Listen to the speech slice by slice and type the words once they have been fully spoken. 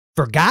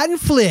Forgotten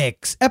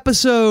Flix,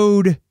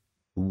 episode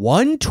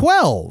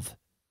 112,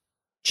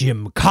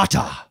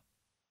 Gymkata,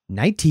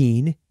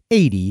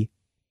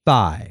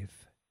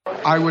 1985.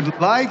 I would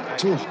like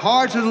to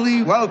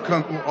heartily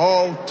welcome you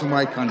all to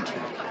my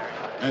country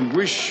and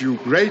wish you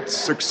great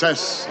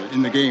success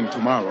in the game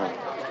tomorrow.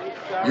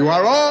 You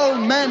are all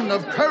men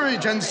of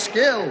courage and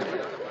skill.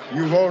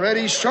 You've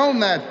already shown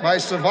that by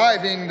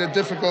surviving the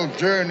difficult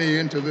journey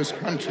into this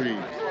country.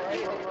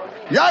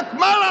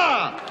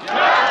 Yakmala!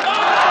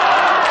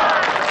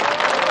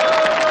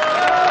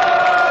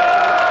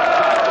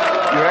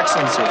 Your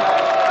Excellency,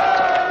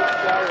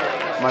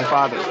 my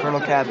father, Colonel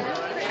Cabot,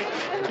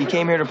 he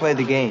came here to play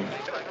the game.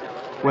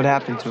 What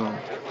happened to him?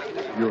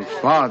 Your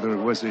father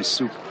was a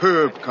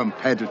superb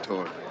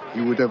competitor.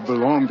 He would have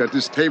belonged at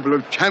this table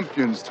of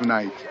champions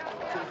tonight.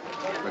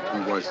 But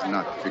he was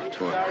not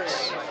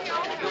victorious.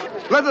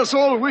 Let us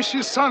all wish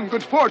his son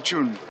good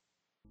fortune.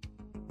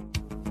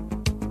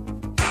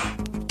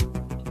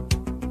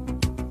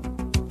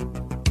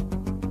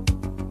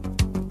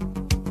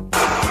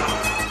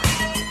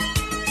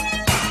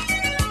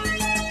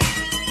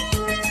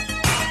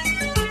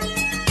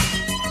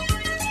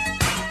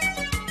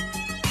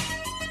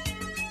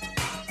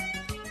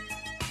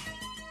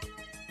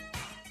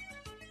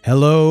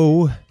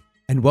 Hello,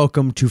 and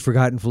welcome to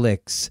Forgotten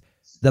Flix,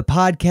 the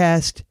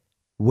podcast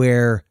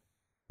where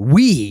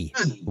we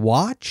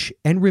watch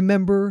and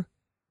remember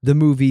the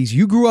movies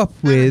you grew up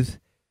with,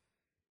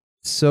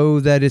 so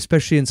that,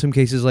 especially in some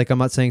cases, like I'm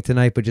not saying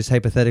tonight, but just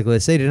hypothetically,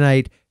 let's say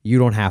tonight, you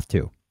don't have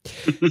to.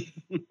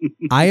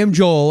 I am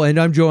Joel, and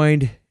I'm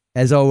joined,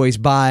 as always,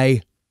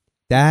 by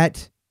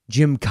that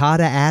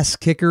Gymkata ass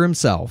kicker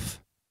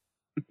himself,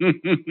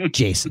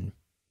 Jason.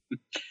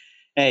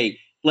 Hey,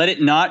 let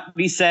it not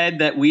be said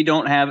that we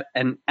don't have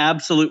an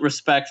absolute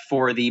respect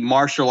for the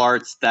martial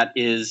arts that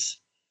is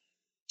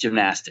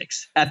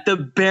gymnastics, at the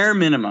bare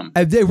minimum.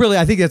 I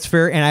think that's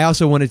fair. And I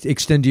also want to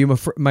extend to you,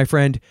 my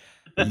friend,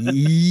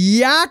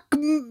 Yakov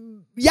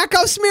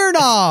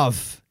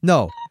Smirnov.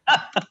 No.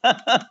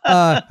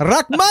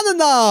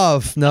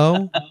 Rachmaninoff.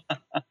 No.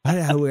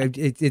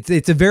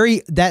 It's a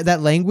very,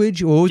 that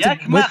language. Yeah.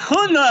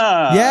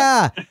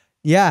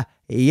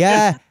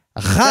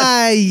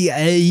 Hi,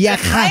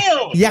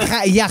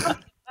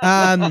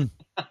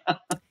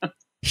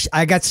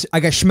 I got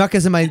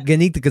schmuckers in my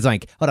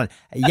Genetik. Hold on.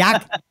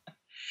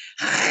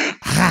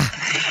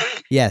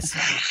 Yes.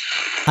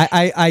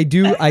 I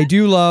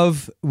do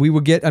love, we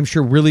will get, I'm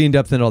sure, really in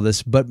depth in all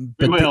this, but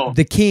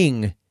the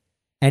king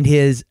and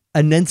his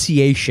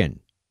enunciation.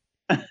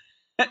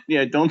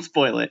 Yeah, don't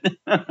spoil it.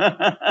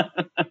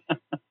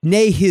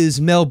 Nay,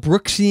 his Mel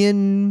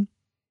Brooksian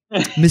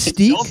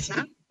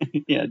mystique.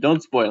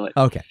 Don't spoil it.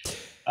 Okay.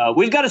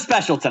 We've got a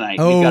special tonight.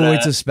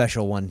 It's a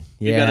special one.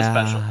 Yeah, we've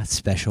got a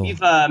special.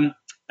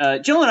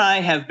 Jill and I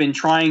have been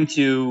trying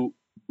to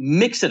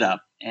mix it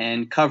up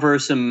and cover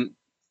some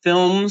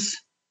films.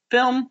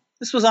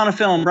 This was on a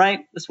film,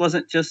 right? This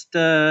wasn't just...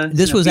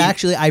 this was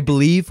actually, I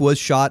believe, was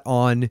shot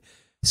on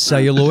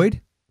celluloid.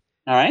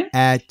 All right.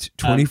 At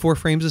 24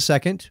 frames a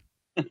second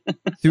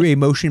through a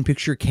motion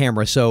picture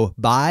camera. So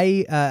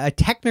by a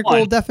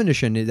technical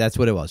definition, that's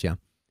what it was, yeah.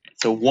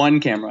 So one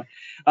camera.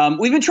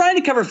 We've been trying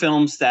to cover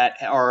films that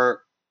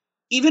are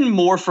even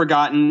more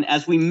forgotten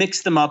as we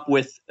mix them up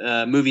with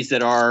movies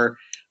that are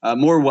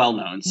more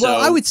well-known. So,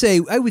 well, I would say,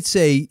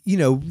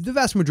 the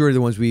vast majority of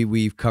the ones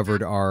we've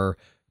covered are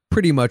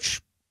pretty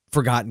much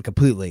forgotten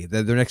completely.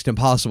 They're next to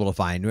impossible to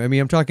find. I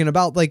mean, I'm talking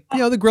about the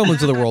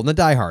Gremlins of the world and the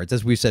Die Hards,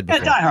 as we've said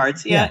before. Yeah, Die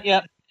Hards.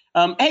 Yeah.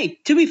 Hey,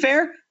 to be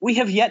fair, we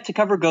have yet to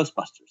cover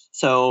Ghostbusters.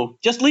 So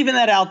just leaving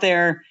that out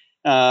there,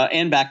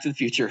 and Back to the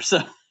Future. So,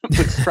 which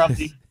is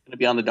probably going to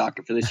be on the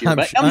docket for this year.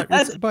 But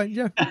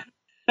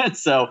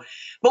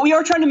we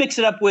are trying to mix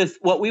it up with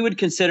what we would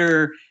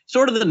consider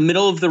sort of the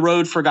middle of the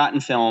road forgotten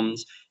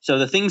films. So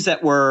the things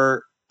that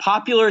were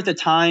popular at the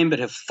time but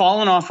have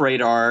fallen off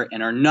radar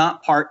and are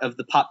not part of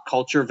the pop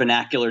culture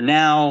vernacular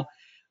now.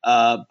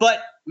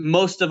 But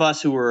most of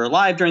us who were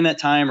alive during that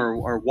time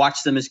or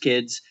watched them as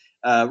kids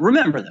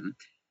remember them.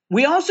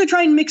 We also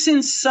try and mix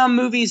in some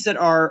movies that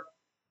are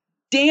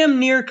damn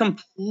near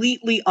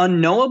completely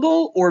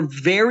unknowable or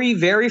very,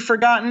 very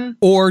forgotten.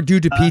 Or due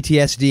to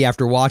PTSD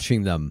after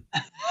watching them.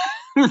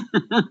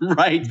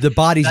 Right. The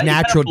body's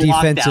natural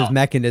defensive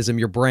mechanism,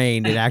 your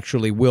brain, it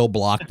actually will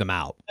block them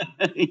out.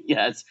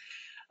 Yes.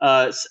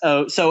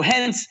 So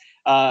hence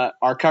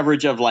our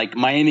coverage of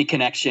Miami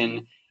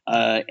Connection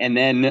and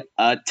then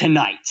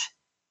tonight,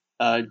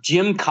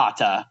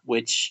 Gymkata,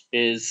 which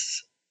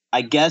is,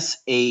 I guess,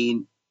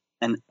 an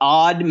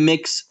odd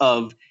mix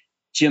of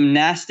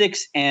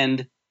gymnastics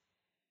and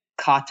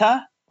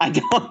kata. I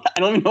don't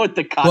even know what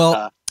the kata.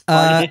 Well,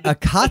 a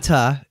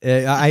kata.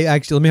 I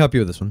actually, let me help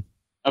you with this one.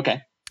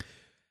 Okay.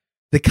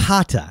 The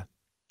kata,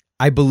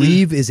 I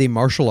believe, is a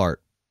martial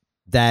art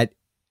that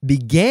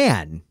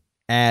began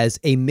as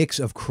a mix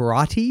of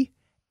karate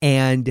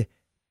and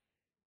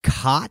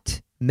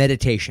cot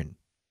meditation,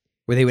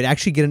 where they would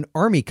actually get an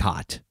army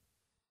cot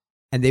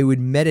and they would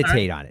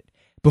meditate on it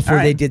before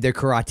they did their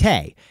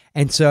karate.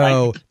 And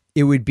so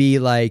it would be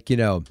like,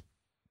 you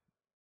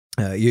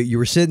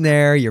were sitting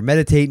there, you're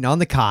meditating on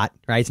the cot,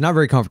 right? It's not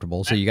very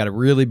comfortable, so you got to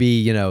really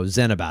be,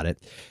 zen about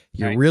it.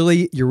 You're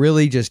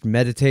really just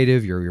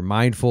meditative. You're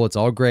mindful. It's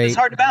all great. It's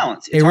hard to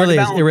balance. It really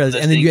is.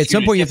 And then at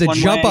some point you have to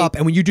jump up,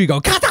 and when you do, you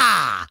go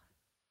kata,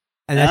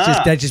 and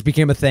that just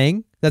became a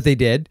thing that they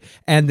did,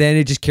 and then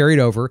it just carried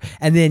over.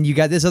 And then you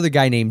got this other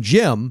guy named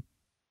Jim,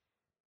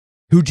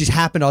 who just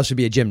happened to also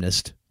be a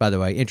gymnast. By the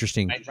way,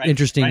 interesting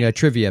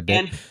trivia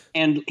bit.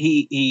 And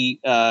he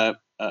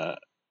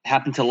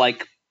happened to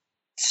like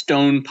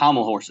stone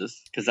pommel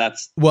horses because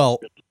that's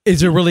is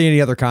there really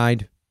any other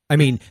kind? I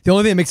mean, the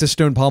only thing that makes a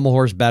stone pommel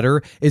horse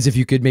better is if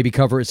you could maybe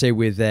cover it, say,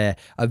 with a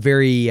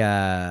very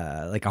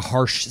like a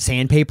harsh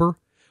sandpaper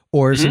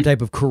or some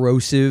type of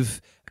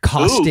corrosive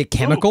caustic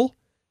chemical.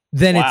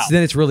 Then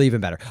it's really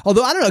even better.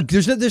 Although I don't know,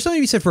 there's something to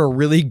be said for a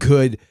really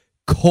good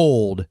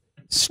cold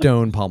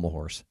stone pommel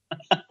horse.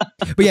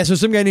 But yeah, so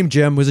some guy named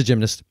Jim was a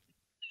gymnast,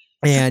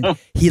 and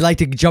he liked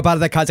to jump out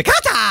of that cot, like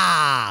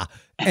kata,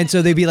 and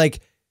so they'd be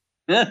like,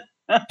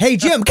 "Hey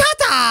Jim,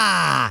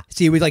 kata!"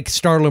 See, we like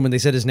startle him when they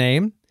said his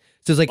name.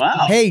 So it's like,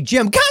 "Hey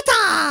Jim,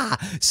 kata!"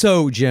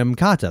 So Jim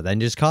Kata then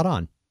just caught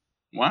on.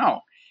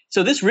 Wow.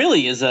 So this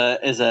really is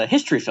a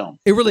history film.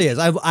 It really is.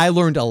 I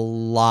learned a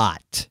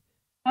lot.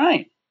 All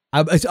right.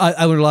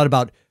 I learned a lot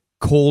about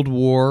Cold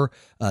War,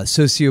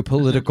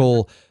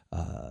 sociopolitical,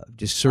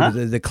 just sort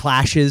of the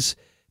clashes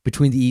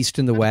between the East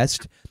and the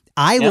West.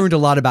 I learned a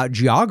lot about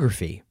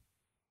geography.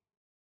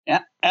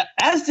 Yeah,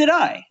 as did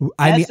I.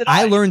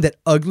 I learned that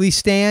Ugly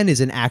Stan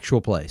is an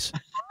actual place.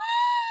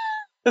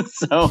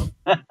 So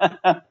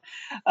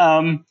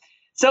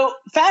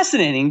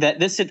fascinating that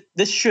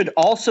this should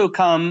also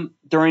come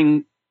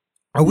during.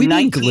 Are we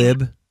being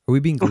glib? Are we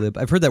being glib?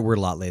 I've heard that word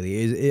a lot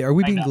lately. Are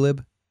we being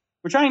glib?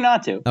 We're trying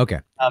not to. Okay.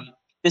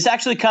 This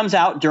actually comes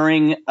out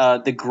during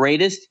the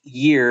greatest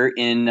year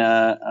in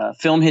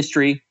film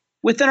history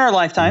within our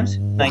lifetimes,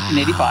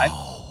 1985.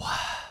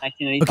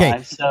 1985.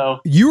 Okay. So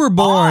you were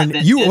born.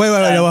 Wait,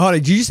 hold on.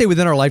 Did you say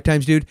within our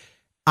lifetimes, dude?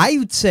 I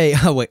would say.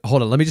 Oh, wait,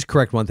 hold on. Let me just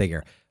correct one thing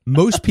here.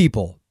 Most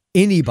people,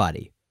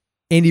 anybody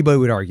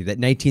would argue that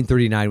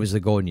 1939 was the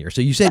golden year.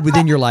 So you said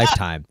within your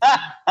lifetime.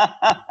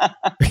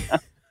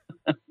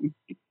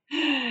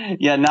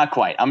 Yeah, not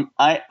quite. I'm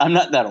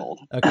not that old.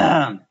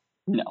 Okay.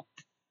 No.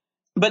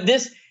 But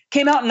this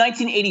came out in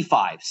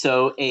 1985.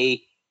 So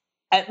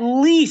at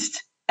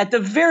the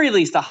very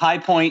least, a high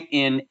point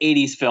in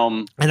 80s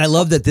film. And I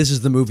love that this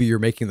is the movie you're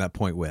making that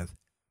point with.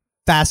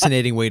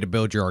 Fascinating way to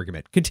build your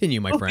argument.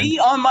 Continue, my friend. Be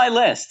on my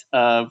list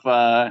of.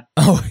 I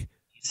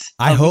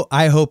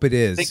hope it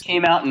is. It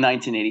came out in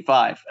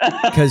 1985.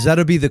 Because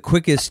that'll be the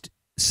quickest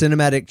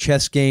cinematic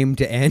chess game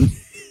to end.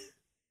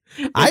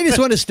 I just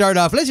want to start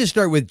off. Let's just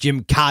start with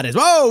Gymkata.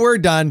 Oh, we're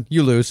done.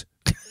 You lose.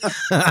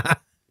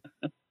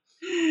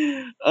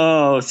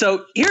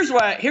 So here's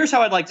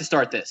how I'd like to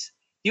start this.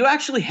 You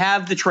actually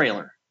have the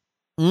trailer.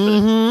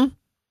 Mm-hmm.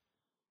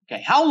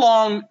 Okay. How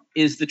long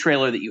is the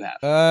trailer that you have?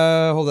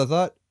 Hold that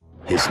thought.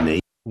 His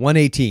name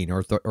 118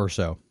 or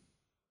so.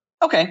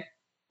 Okay.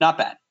 Not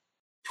bad.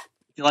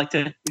 Would you like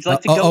to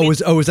go? Was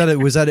that a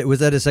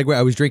segue?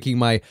 I was drinking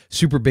my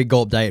super big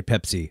gulp diet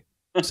Pepsi.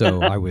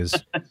 So I was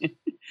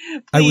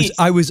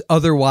I was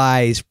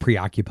otherwise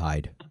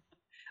preoccupied.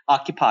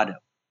 Occupado.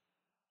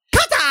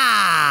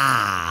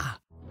 Kata!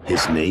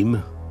 His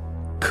name,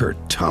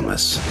 Kurt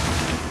Thomas.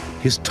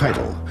 His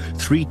title,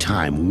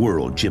 3-time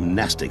world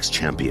gymnastics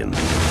champion.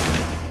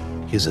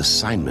 His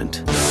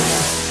assignment,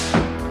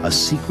 a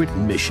secret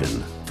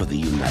mission for the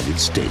United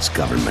States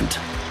government.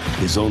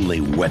 His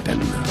only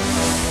weapon,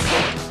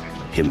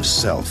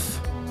 himself.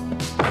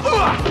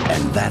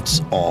 And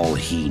that's all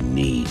he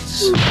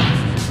needs.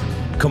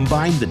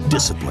 Combine the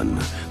discipline,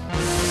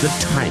 the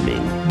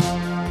timing,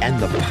 and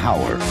the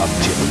power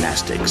of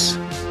gymnastics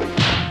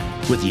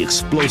with the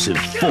explosive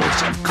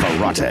force of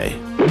karate.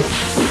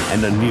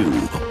 And a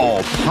new,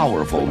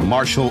 all-powerful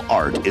martial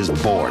art is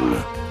born.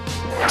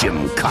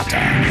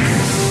 Gymkata.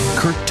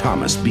 Kurt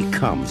Thomas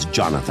becomes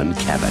Jonathan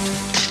Cabot.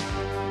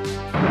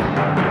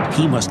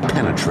 He must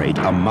penetrate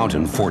a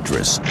mountain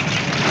fortress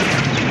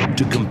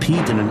to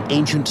compete in an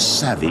ancient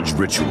savage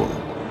ritual.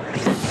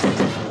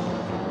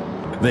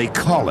 They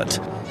call it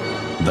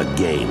the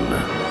game.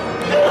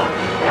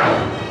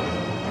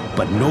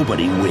 But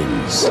nobody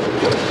wins.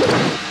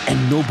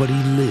 And nobody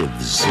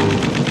lives.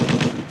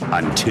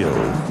 Until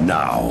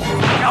now.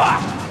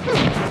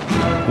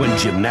 When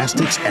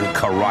gymnastics and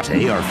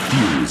karate are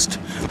fused,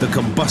 the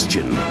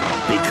combustion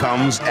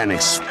becomes an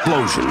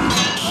explosion.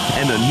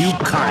 And a new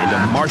kind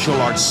of martial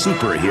arts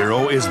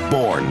superhero is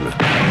born.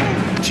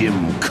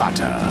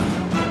 Gymkata.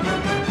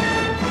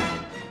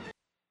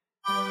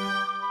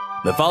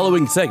 The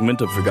following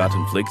segment of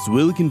Forgotten Flix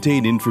will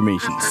contain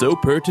information so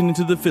pertinent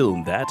to the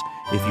film that,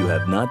 if you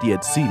have not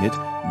yet seen it,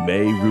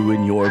 may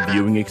ruin your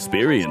viewing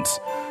experience.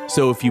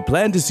 So if you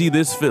plan to see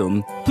this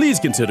film,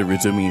 please consider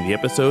resuming the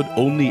episode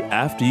only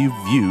after you've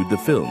viewed the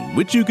film,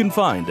 which you can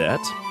find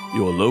at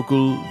your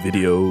local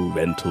video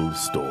rental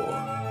store.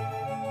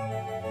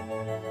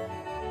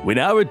 We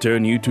now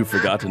return you to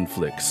Forgotten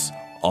Flicks,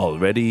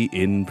 already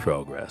in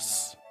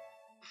progress.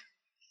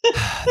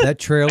 That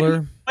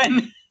trailer.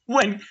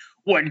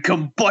 When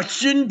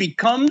combustion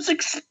becomes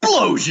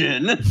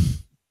explosion.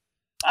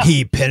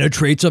 He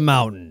penetrates a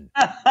mountain.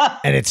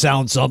 And it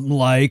sounds something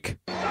like.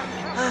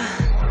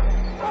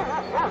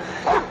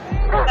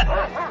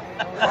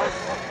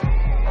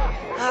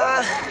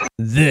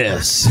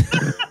 This.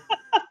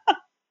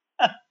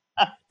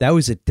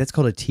 That's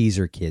called a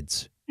teaser,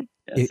 kids.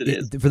 Yes, it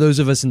is. For those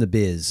of us in the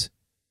biz.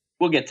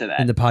 We'll get to that.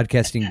 In the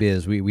podcasting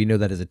biz, we know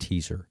that as a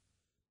teaser.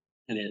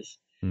 It is.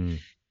 Mm.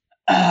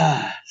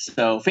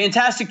 So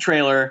fantastic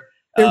trailer.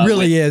 It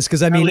really is,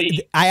 because I mean,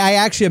 I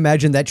actually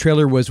imagine that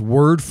trailer was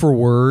word for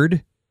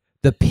word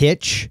the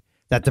pitch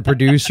that the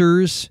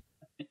producers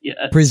yes.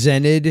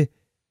 presented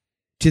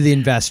to the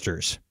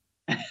investors.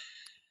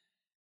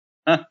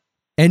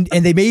 And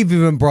they may have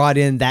even brought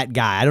in that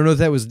guy. I don't know if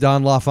that was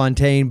Don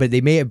LaFontaine, but they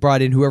may have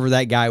brought in whoever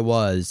that guy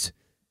was.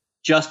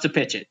 Just to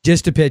pitch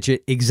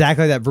it.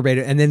 Exactly that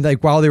verbatim. And then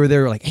like while they were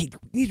there, like, hey,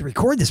 we need to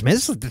record this, man.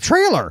 This is the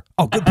trailer.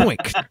 Oh, good point.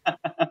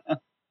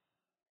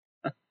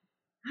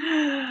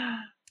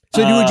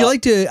 So would you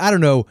like to, I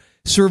don't know,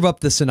 serve up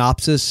the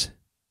synopsis?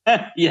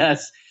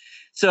 Yes.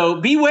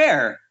 So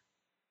beware.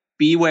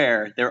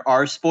 There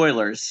are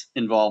spoilers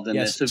involved in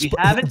this. So if you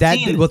haven't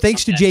seen well,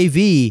 thanks to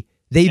JV,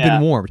 they've been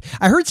warned.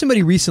 I heard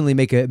somebody recently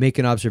make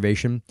an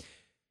observation.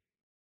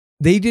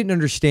 They didn't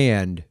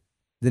understand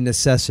the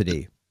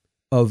necessity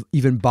of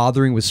even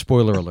bothering with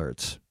spoiler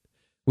alerts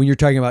when you're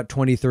talking about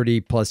 20,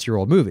 30 plus year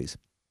old movies.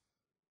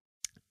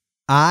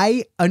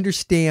 I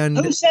understand.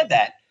 Who said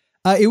that?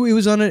 It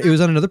was on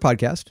another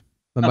podcast.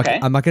 I'm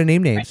not going to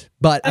name names,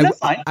 but I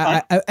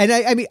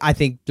mean, I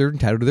think they're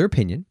entitled to their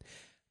opinion.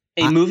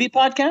 A movie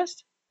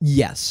podcast?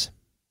 Yes.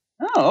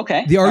 Oh,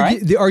 okay.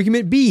 The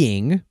argument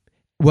being,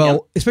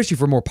 well, especially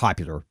for more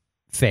popular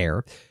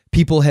fare,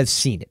 people have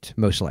seen it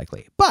most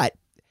likely. But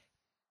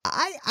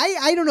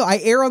I don't know. I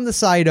err on the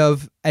side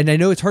of, and I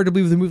know it's hard to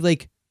believe with a movie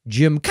like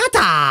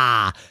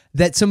Gymkata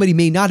that somebody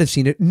may not have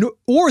seen it,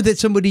 or that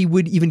somebody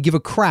would even give a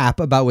crap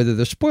about whether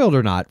they're spoiled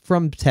or not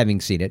from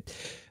having seen it.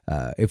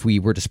 If we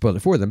were to spoil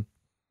it for them,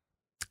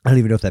 I don't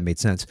even know if that made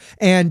sense.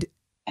 And,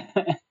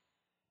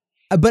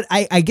 but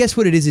I guess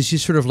what it is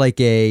just sort of like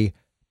a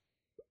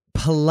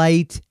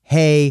polite,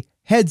 hey,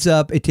 heads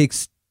up. It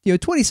takes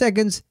 20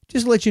 seconds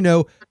just to let you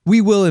know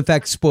we will in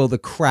fact spoil the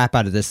crap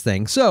out of this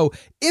thing. So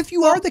if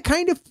you are the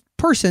kind of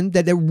person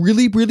that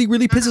really, really,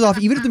 really pisses off,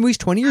 even if the movie's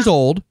 20 years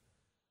old,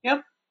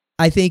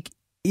 I think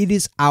it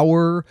is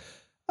our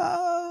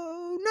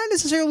not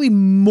necessarily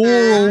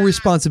moral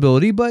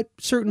responsibility, but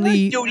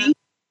certainly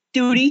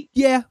duty.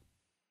 Yeah,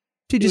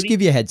 to just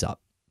give you a heads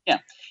up. Yeah,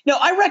 no,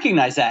 I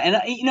recognize that, and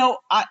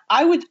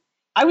I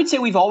would say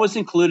we've always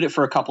included it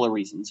for a couple of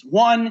reasons.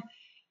 One,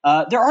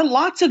 there are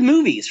lots of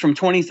movies from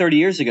 20, 30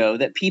 years ago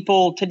that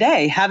people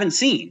today haven't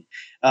seen.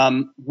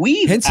 Hence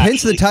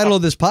the title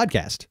of this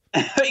podcast.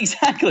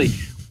 Exactly.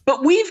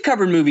 But we've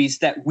covered movies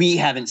that we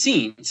haven't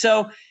seen.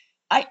 So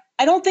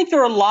I don't think there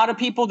are a lot of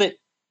people that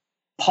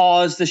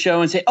pause the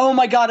show and say, oh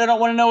my God, I don't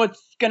want to know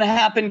what's going to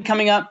happen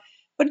coming up.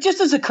 But just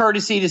as a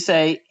courtesy to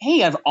say,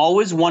 hey, I've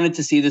always wanted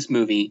to see this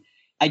movie.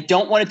 I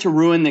don't want it to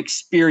ruin the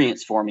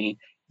experience for me.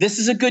 This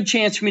is a good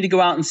chance for me to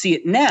go out and see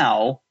it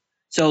now.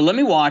 So let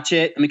me watch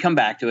it. Let me come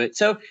back to it.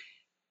 So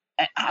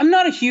I'm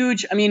not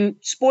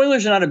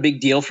spoilers are not a big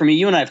deal for me.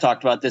 You and I have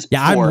talked about this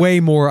before. Yeah,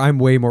 I'm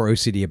way more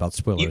OCD about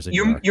spoilers than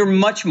you are. You're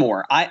much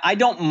more. I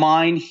don't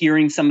mind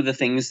hearing some of the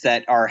things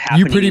that are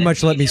happening. You pretty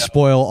much let me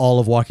spoil all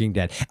of Walking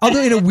Dead.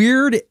 Although in a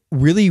weird,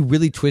 really,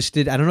 really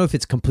twisted, I don't know if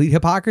it's complete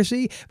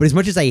hypocrisy, but as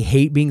much as I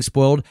hate being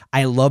spoiled,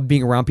 I love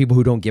being around people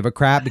who don't give a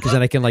crap, because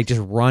then I can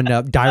just run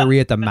up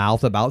diarrhea at the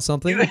mouth about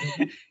something.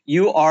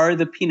 You are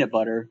the peanut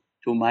butter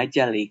to my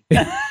jelly.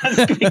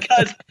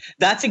 Because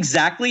that's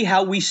exactly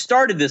how we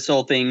started this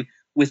whole thing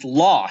with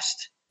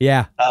Lost.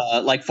 Yeah.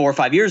 Like 4 or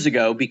 5 years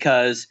ago,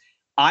 because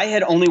I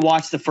had only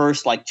watched the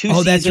first 2 seasons.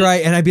 Oh, that's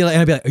right. And I'd be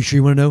like, are you sure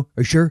you want to know?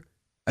 Are you sure?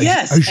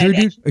 Yes. Are you sure,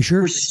 dude? Are you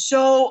sure? We're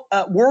so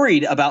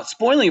worried about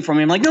spoiling it for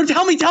me. I'm like, no,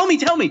 tell me.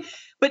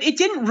 But it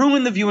didn't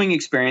ruin the viewing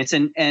experience.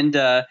 And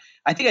I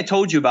think I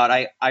told you about,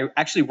 I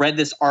actually read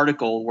this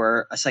article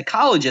where a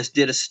psychologist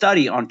did a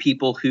study on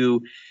people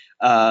who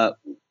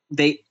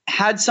they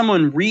had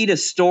someone read a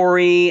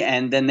story,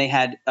 and then they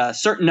had a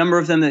certain number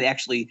of them that they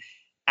actually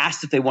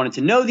asked if they wanted to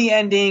know the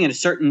ending, and a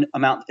certain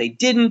amount that they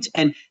didn't.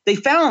 And they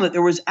found that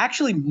there was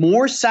actually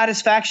more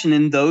satisfaction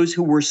in those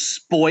who were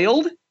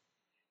spoiled,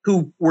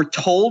 who were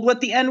told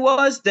what the end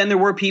was, than there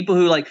were people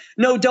who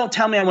no, don't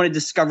tell me, I want to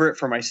discover it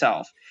for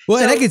myself.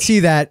 Well, and I could see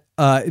that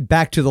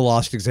back to the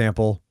Lost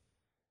example,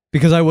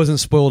 because I wasn't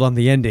spoiled on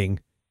the ending.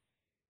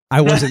 I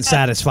wasn't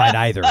satisfied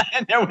either.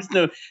 There was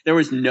no.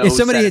 If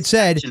somebody had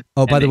said,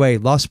 "Oh, by the way,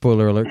 Lost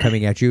spoiler alert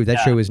coming at you," that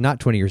show is not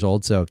 20 years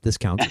old, so this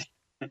counts.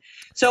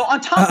 So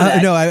on top of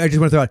that, no, I just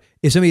want to throw out.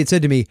 If somebody had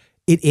said to me,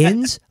 "It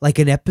ends like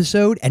an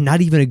episode, and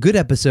not even a good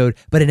episode,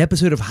 but an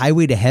episode of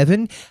Highway to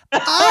Heaven,"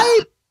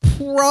 I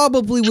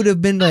probably would have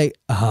been like,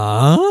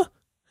 "Huh?"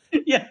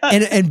 Yeah.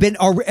 and been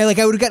like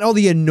I would have gotten all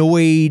the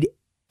annoyed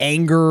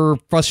anger,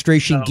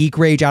 frustration, geek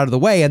rage out of the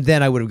way, and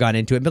then I would have gone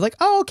into it and been like,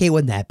 oh, okay,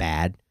 wasn't that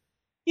bad.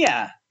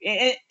 Yeah.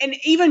 And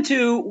even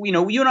to,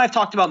 you and I have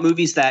talked about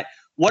movies that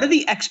what are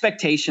the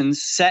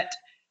expectations set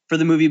for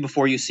the movie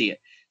before you see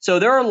it? So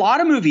there are a lot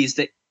of movies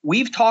that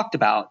we've talked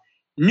about,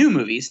 new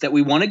movies that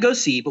we want to go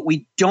see, but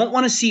we don't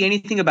want to see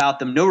anything about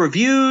them. No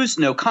reviews,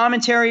 no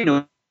commentary,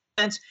 no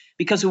comments,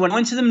 because we went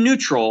into them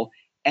neutral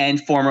and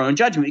form our own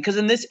judgment. Because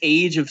in this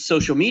age of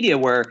social media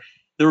where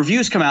the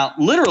reviews come out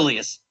literally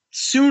as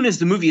soon as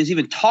the movie is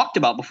even talked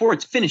about, before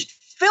it's finished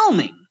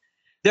filming,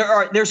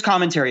 there's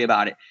commentary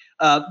about it.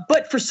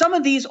 But for some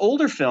of these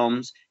older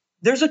films,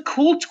 there's a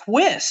cool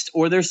twist,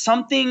 or there's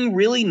something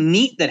really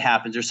neat that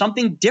happens, or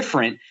something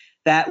different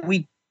that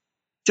we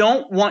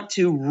don't want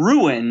to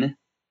ruin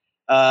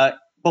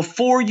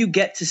before you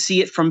get to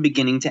see it from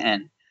beginning to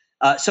end.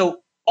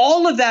 So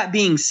all of that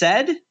being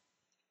said,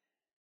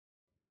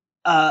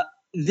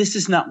 this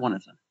is not one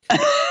of them.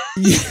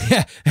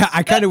 Yeah,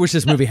 I kind of wish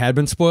this movie had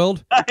been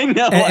spoiled. I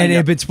know. And it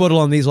had been spoiled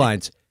along these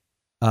lines.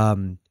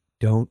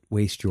 Don't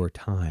waste your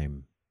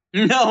time.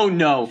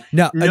 No.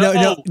 Shut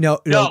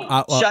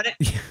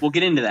it. We'll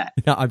get into that.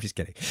 No, I'm just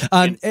kidding.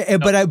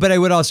 But I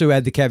would also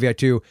add the caveat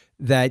too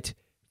that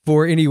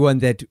for anyone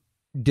that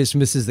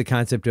dismisses the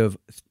concept of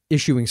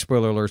issuing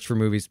spoiler alerts for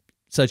movies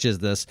such as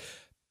this,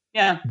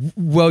 yeah,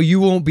 well, you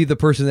won't be the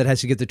person that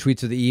has to get the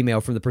tweets or the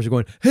email from the person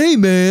going, "Hey,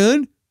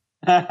 man."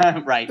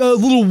 Right. A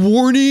little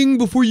warning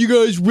before you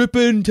guys rip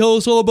in and tell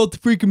us all about the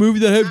freaking movie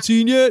that I haven't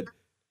seen yet.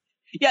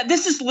 Yeah,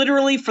 this is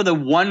literally for the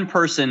one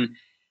person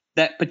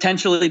that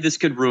potentially this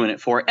could ruin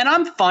it for. And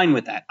I'm fine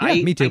with that.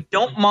 Yeah, me too. I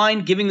don't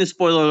mind giving the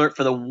spoiler alert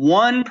for the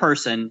one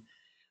person.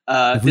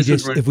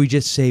 If we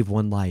just save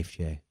one life,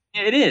 Jay.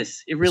 It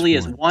is. It really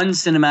is. One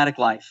cinematic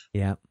life.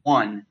 Yeah.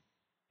 One.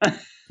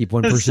 Keep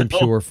one person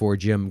pure for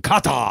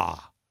Gymkata.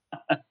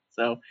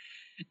 So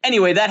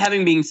anyway, that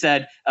having been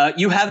said,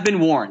 you have been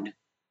warned.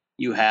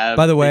 You have.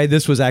 By the way,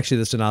 this was actually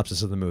the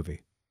synopsis of the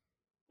movie.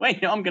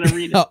 Wait, no, I'm going to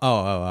read it.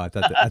 I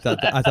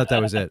thought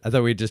that was it. I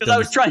thought we just. I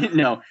was trying.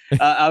 No,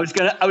 I was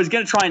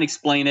gonna try and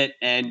explain it.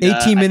 And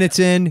 18 minutes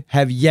in,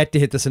 have yet to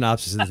hit the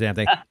synopsis of the damn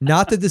thing.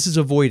 Not that this is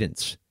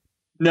avoidance.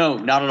 No,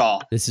 not at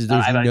all. There's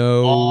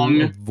no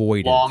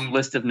avoidance. Long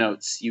list of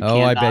notes.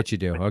 I bet you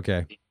do.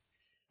 Okay.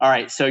 All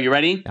right. So you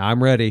ready?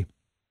 I'm ready.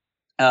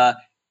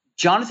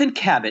 Jonathan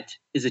Cabot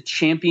is a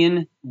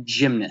champion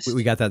gymnast.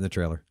 We got that in the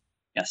trailer.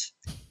 Yes.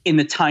 In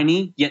the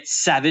tiny yet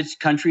savage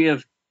country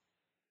of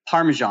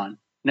Parmesan.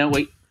 No,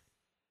 wait.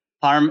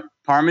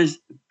 Parmesan.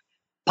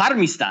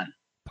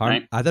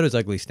 Right? I thought it was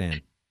Ugly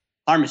Stan.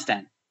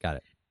 Parmesan. Got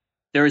it.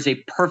 There is a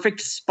perfect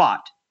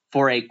spot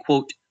for a,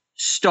 quote,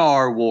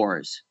 Star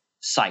Wars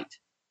site.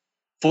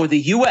 For the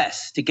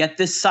U.S. to get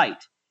this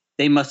site,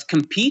 they must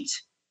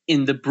compete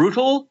in the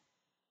brutal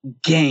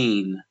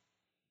game.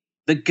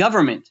 The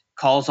government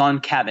calls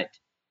on Cabot,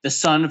 the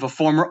son of a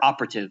former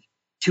operative,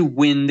 to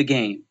win the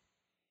game.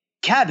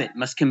 Cabot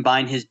must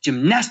combine his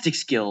gymnastic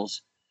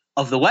skills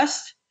of the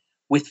West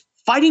with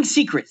fighting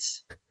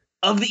secrets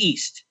of the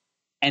East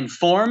and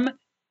form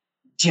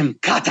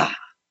Gymkata.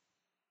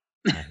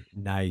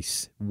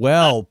 Nice.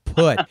 Well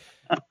put.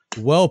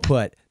 Well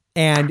put.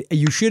 And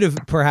you should have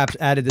perhaps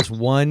added this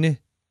one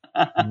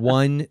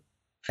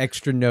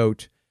extra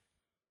note,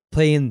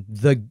 playing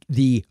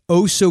the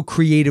oh so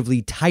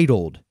creatively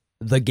titled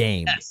The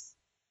Game.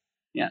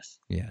 Yes.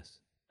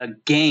 A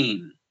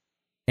game.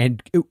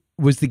 And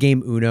was the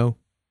game Uno?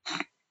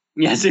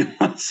 Yes, it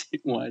was.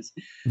 It was.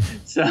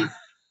 So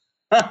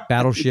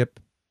Battleship.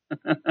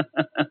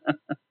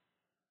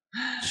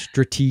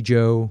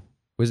 Stratego.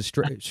 Was it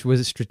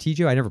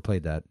Stratego? I never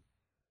played that.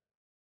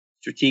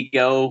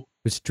 Stratego.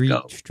 Was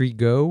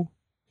Stratego?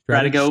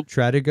 Stratego.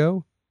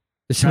 Stratego?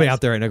 There's somebody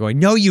out there right now going,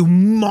 "No, you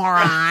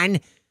moron!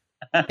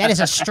 That is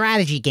a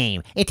strategy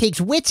game. It takes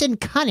wits and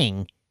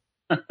cunning."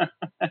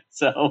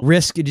 So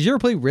Risk. Did you ever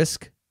play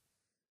Risk?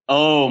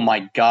 Oh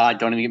my God!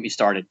 Don't even get me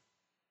started.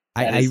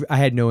 I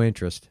had no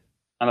interest.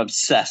 I'm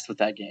obsessed with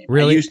that game.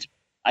 Really?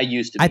 I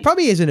used to be. I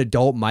probably as an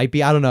adult might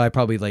be. I don't know. I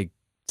probably like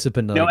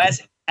sipping. No,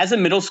 as a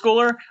middle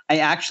schooler, I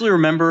actually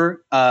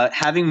remember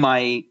having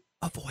my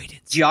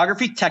avoidance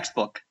geography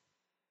textbook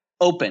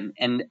open,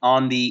 and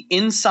on the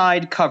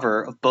inside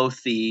cover of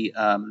both the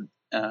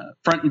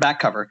front and back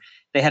cover,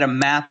 they had a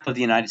map of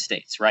the United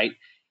States, right?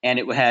 And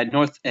it was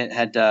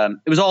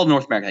all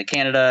North America, like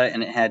Canada,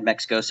 and it had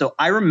Mexico. So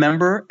I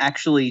remember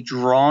actually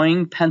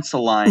drawing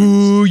pencil lines.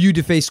 Ooh, you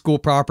defaced school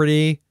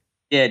property.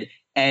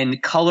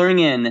 And coloring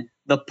in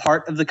the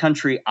part of the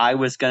country I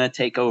was going to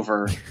take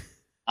over.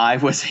 I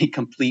was a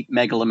complete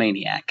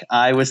megalomaniac.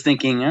 I was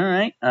thinking, all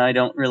right, I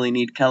don't really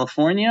need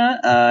California.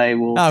 I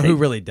will. Oh, who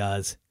really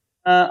does?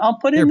 I'll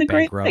put in the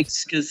Great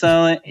Lakes because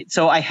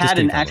so I had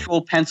an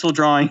actual pencil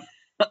drawing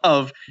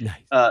of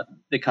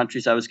the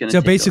countries I was going to.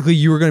 So basically,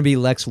 you were going to be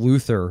Lex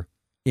Luthor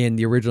in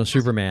the original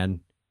Superman,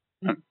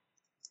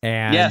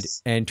 and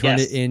turn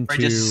it into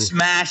just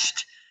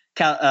smashed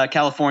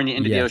California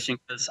into the Yes. ocean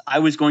because I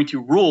was going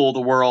to rule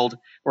the world,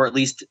 or at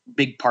least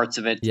big parts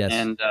of it. Yes.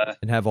 And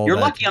have all you're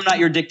that. lucky I'm not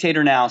your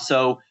dictator now,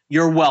 so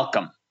you're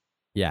welcome.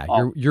 Yeah,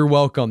 Oh. you're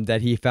welcome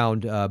that he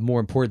found more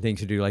important things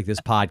to do, like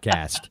this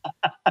podcast.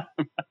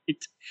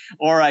 Right.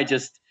 Or I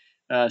just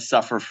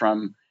suffer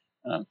from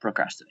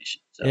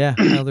procrastination. So. Yeah,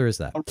 well, there is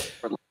that.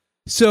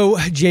 So,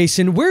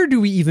 Jason, where do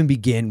we even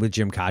begin with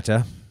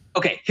Gymkata?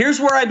 Okay, here's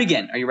where I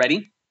begin. Are you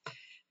ready?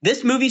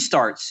 This movie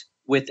starts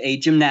with a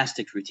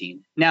gymnastics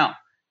routine. Now,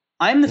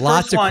 I'm the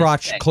Lots first of one.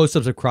 crotch,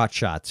 close-ups of crotch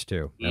shots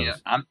too. Yeah,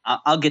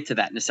 I'll get to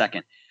that in a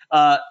second.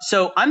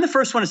 So I'm the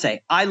first one to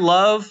say I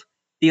love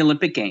the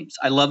Olympic Games.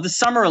 I love the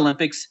Summer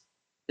Olympics,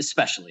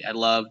 especially. I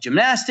love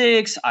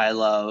gymnastics. I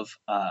love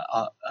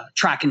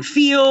track and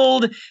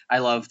field. I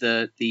love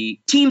the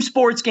team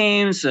sports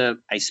games. I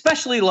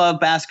especially love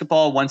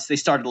basketball. Once they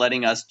started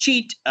letting us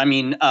cheat,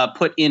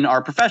 put in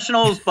our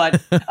professionals.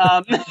 But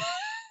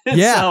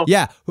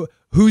yeah.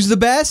 Who's the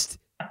best?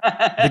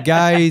 The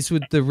guys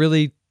with the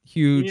really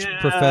huge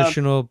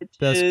professional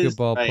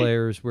basketball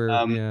players.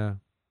 Yeah.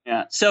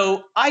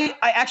 So I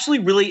actually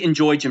really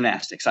enjoy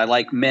gymnastics. I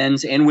like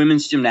men's and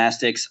women's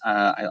gymnastics.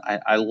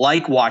 I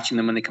like watching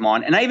them when they come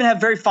on. And I even have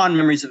very fond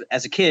memories of,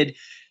 as a kid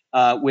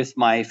with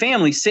my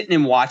family sitting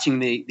and watching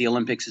the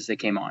Olympics as they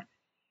came on.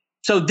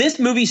 So this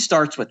movie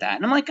starts with that.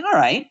 And I'm like, all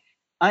right,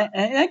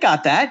 I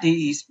got that.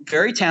 He's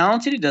very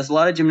talented. He does a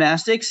lot of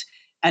gymnastics.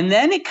 And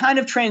then it kind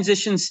of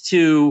transitions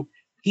to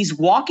he's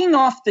walking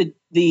off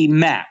the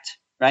mat,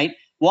 right?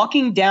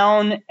 Walking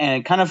down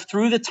and kind of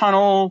through the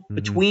tunnel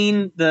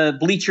between the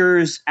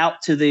bleachers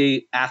out to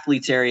the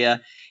athletes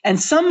area. And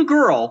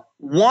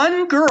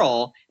one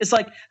girl is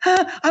like,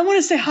 I want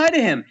to say hi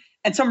to him.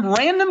 And some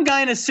random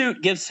guy in a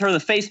suit gives her the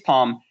face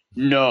palm.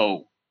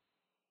 No.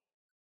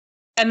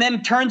 And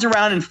then turns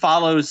around and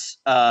follows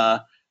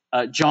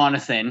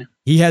Jonathan.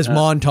 He has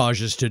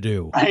montages to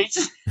do. Right?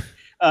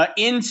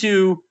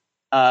 Into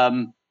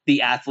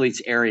the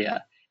athletes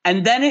area.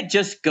 And then it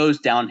just goes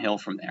downhill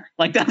from there.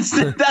 Like that's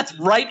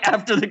right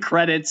after the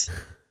credits.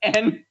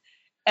 And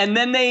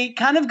then they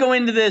kind of go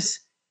into this,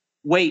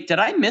 wait, did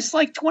I miss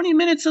like 20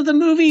 minutes of the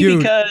movie? Dude,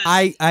 because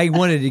I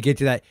wanted to get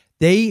to that.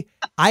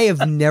 I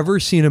have never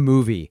seen a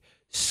movie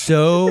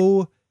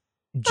so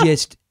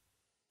just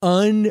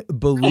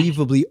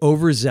unbelievably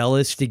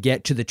overzealous to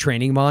get to the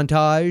training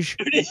montage.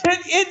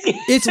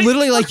 It's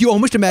literally like you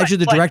almost imagine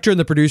the director and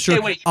the producer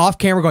off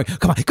camera going,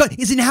 come on,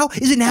 is it now?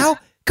 Is it now?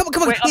 Come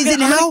on, wait, is it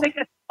now?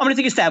 I'm going to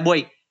take a stab.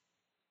 Wait,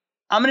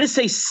 I'm going to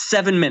say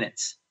 7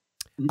 minutes.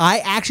 I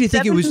actually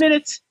think 7 it was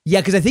minutes. Yeah,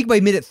 because I think by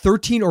minute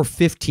 13 or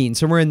 15,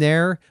 somewhere in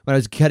there, when I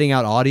was cutting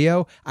out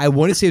audio, I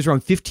want to say it was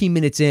around 15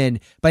 minutes in.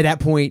 By that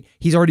point,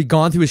 he's already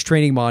gone through his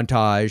training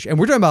montage, and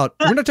we're not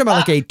talking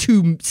about like a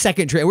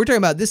 2-second train. We're talking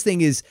about this thing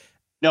is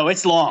no,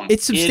 it's long.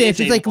 It's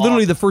substantial. It's like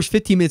literally the first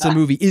 15 minutes of the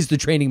movie is the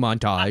training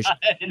montage.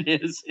 It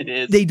is.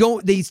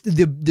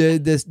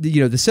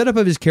 The setup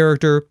of his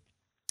character,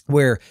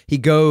 where he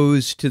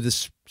goes to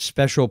this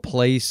special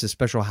place, a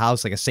special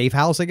house, like a safe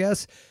house, I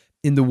guess,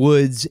 in the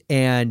woods,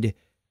 and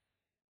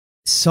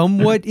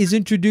somewhat is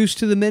introduced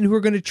to the men who are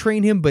going to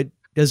train him, but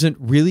doesn't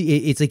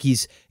really. It's like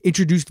he's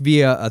introduced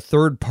via a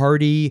third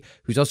party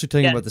who's also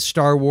telling him about the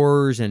Star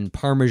Wars and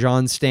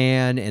Parmesan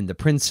stand and the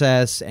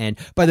princess. And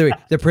by the way,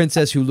 the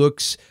princess who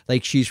looks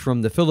like she's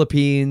from the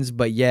Philippines,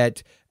 but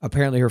yet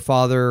apparently her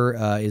father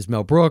is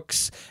Mel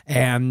Brooks.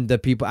 And the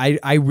people,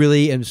 I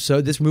really am so,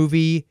 this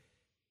movie,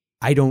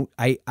 here's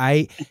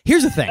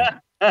the thing.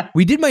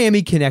 We did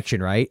Miami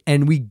Connection, right?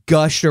 And we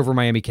gushed over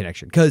Miami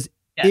Connection because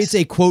it's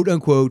a quote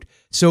unquote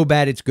so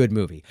bad it's good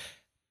movie.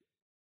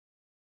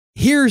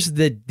 Here's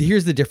the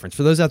difference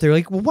for those out there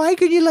like, well, why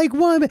could you like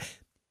one?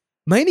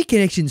 Miami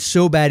Connection's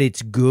so bad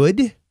it's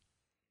good.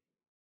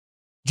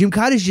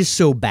 Gymkata is just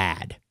so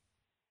bad.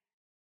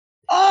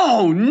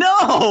 Oh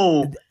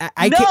no!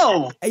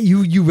 No,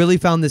 you really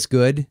found this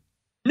good?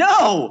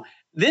 No,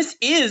 this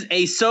is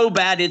a so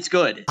bad it's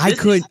good.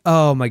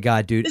 Oh my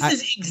god, dude! This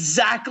is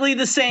exactly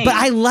the same. But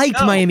I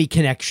liked Miami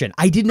Connection.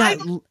 I did not.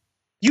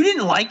 You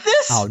didn't like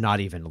this? Oh, not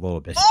even a little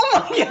bit.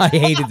 Oh my god! I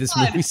hated this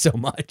movie so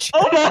much.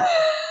 Oh my.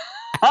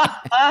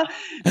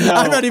 No,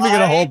 I'm not even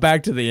going to hold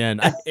back to the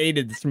end. I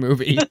hated this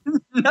movie.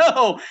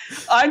 No,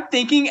 I'm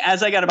thinking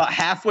as I got about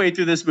halfway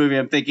through this movie,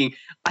 I'm thinking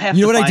I have.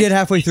 You know what I did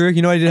halfway through?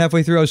 You know what I did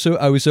halfway through?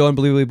 I was so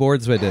unbelievably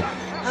bored. That's what I did.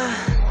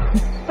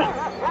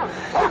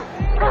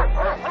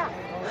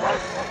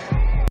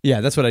 Yeah,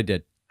 that's what I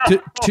did.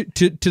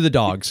 To the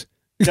dogs.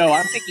 No,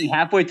 I'm thinking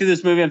halfway through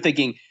this movie, I'm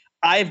thinking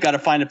I've got to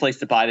find a place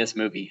to buy this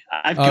movie.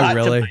 I've got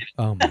really? To buy it.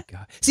 Oh my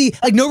god! See,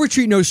 like No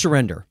Retreat, No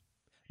Surrender.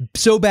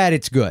 So bad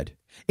it's good.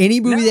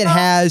 Any movie that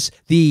has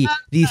the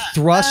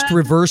thrust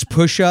reverse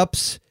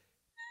push-ups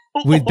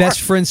with best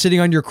friend sitting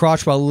on your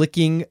crotch while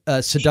licking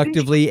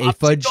seductively a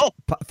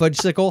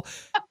fudgesicle,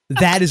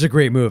 that is a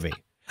great movie.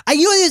 I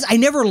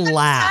never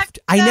laughed.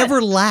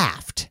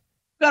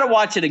 Gotta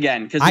watch it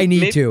again because I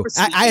need to.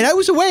 I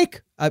was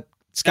awake.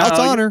 Scout's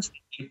honor.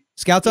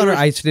 Scout's honor.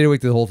 I stayed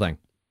awake through the whole thing.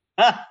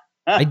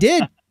 I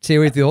did stay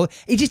awake through the whole.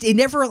 It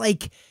never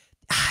like.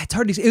 it's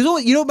hard to say. It was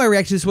only, you know what my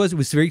reaction to this was? It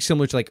was very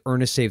similar to like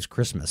Ernest Saves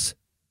Christmas.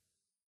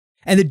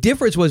 And the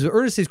difference was with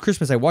Ernest Saves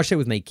Christmas, I watched it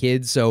with my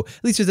kids. So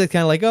at least there's that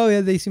kind of like, oh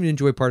yeah, they seem to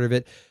enjoy part of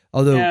it.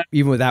 Although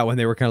even with that one,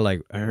 they were kind of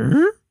like,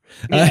 Yeah,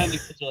 and the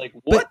kids are like,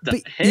 what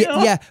the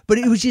hell? Yeah, but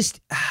it was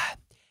just,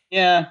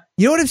 Yeah.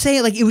 you know what I'm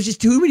saying? Like, it was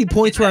just too many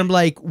points where I'm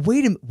like,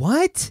 wait a minute,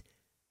 what?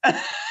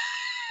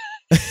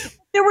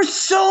 There were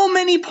so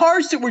many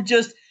parts that were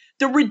just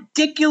the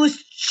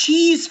ridiculous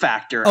cheese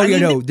factor.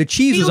 Oh, the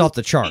cheese was off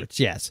the charts,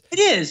 yes. It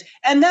is.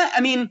 And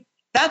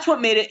that's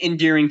what made it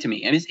endearing to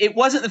me. And it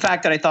wasn't the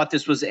fact that I thought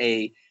this was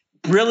a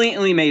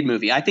brilliantly made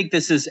movie. I think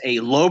this is a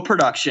low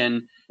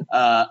production,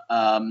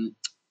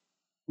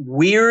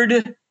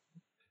 weird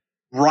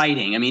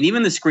writing. I mean,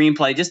 even the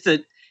screenplay,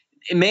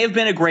 it may have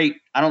been a great,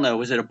 I don't know,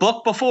 was it a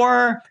book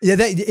before? Yeah,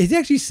 it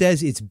actually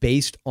says it's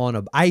based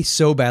on I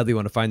so badly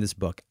want to find this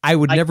book. I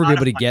would never be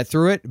able to get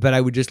through it, but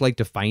I would just like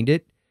to find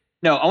it.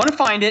 No, I want to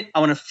find it. I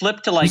want to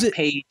flip to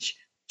page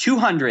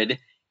 200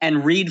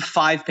 and read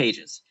 5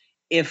 pages.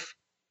 If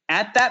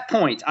at that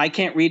point I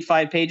can't read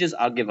 5 pages,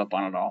 I'll give up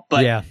on it all.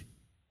 But yeah.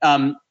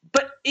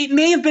 But it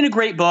may have been a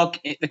great book.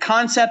 The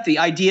concept, the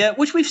idea,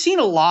 which we've seen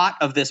a lot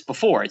of this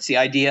before. It's the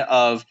idea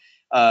of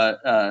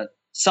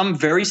some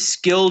very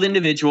skilled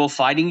individual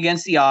fighting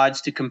against the odds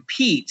to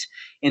compete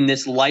in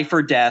this life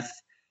or death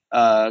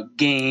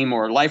game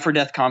or life or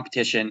death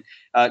competition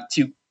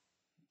to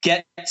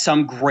get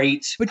some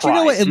great But prize. you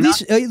know what? At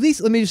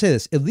least, let me just say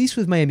this. At least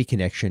with Miami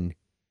Connection,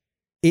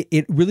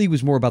 it really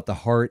was more about the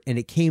heart, and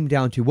it came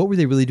down to what were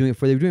they really doing it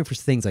for? They were doing it for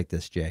things like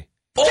this, Jay.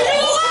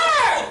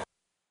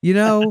 You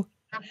know?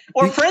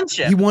 Or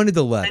friendship. He wanted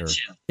the letter.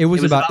 Friendship. It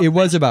was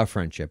about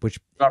friendship, which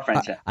About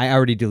friendship. I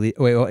already deleted.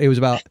 Wait, it was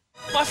about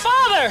My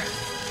father!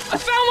 I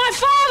found my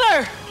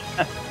father!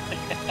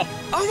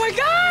 Oh my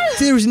God!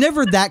 See, there was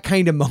never that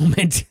kind of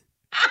moment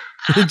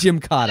in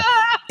Gymkata.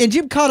 And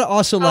Gymkata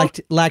also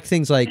lacked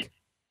things like,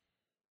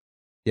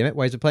 damn it,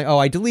 why is it playing? Oh,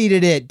 I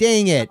deleted it.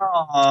 Dang it.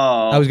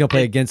 I was going to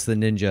play Against the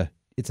Ninja.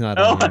 It's not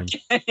on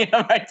here.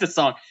 Yeah, right, the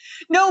song.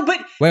 No,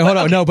 but... Wait, hold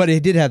on. No, but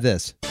it did have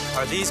this.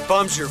 Are these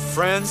bums your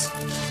friends?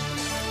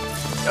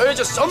 There's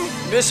just some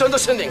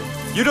misunderstanding.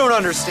 You don't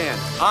understand.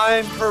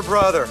 I'm her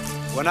brother.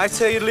 When I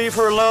tell you to leave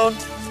her alone,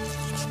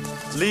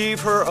 leave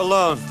her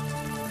alone.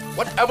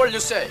 Whatever you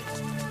say.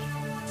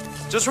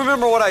 Just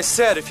remember what I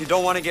said if you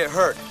don't want to get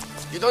hurt.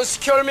 You don't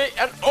scare me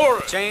at all.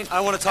 Jane, I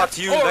want to talk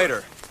to you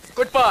later.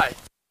 Goodbye.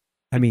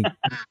 I mean,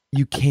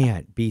 you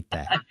can't beat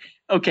that.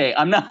 Okay,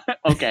 I'm not...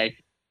 Okay,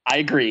 I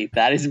agree.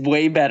 That is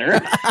way better.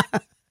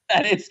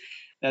 That is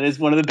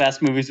one of the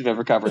best movies we've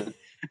ever covered.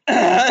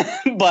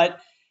 But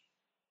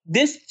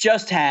this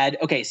just had...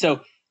 Okay,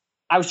 so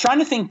I was trying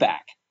to think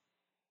back.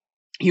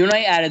 You and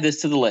I added this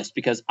to the list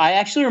because I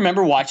actually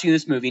remember watching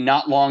this movie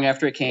not long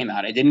after it came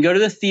out. I didn't go to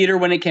the theater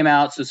when it came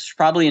out, so it's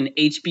probably an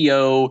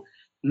HBO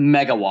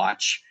mega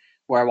watch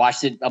where I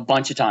watched it a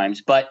bunch of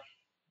times. But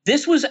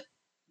this was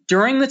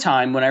during the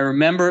time when I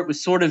remember it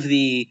was sort of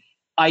the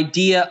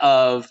idea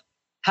of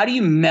how do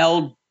you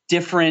meld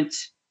different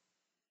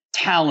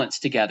talents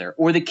together,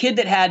 or the kid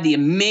that had the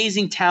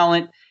amazing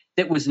talent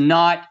that was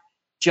not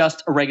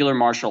just a regular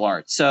martial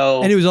art.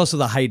 And it was also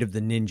the height of the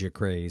ninja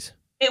craze.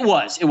 It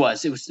was.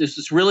 This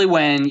was really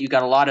when you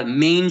got a lot of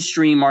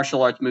mainstream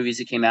martial arts movies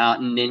that came out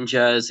and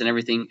ninjas and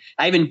everything.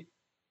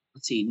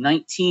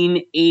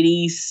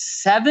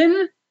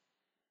 1987,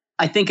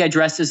 I think I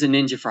dressed as a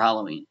ninja for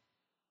Halloween.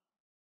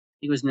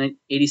 It was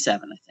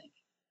 87, I think.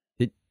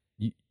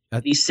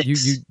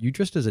 86. You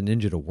dressed as a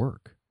ninja to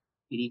work.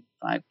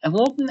 85.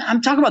 Well,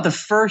 I'm talking about the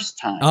first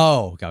time.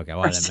 Oh, okay.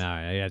 Well,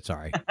 yeah,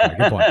 sorry.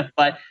 Good point.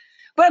 but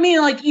I mean,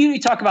 like you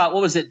talk about,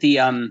 what was it?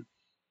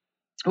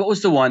 What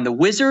was the one? The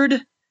Wizard?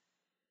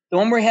 The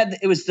one where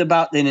it was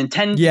about the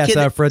Nintendo. Yes,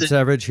 Fred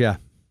Savage, yeah.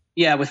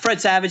 Yeah, with Fred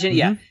Savage.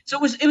 Yeah.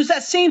 So it was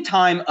that same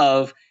time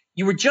of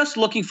you were just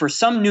looking for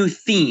some new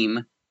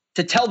theme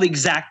to tell the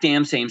exact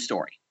damn same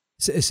story.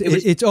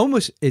 It's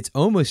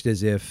almost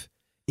as if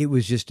it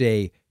was just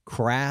a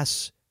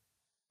crass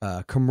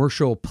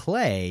commercial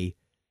play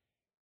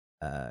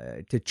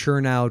to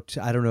churn out,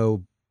 I don't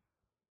know,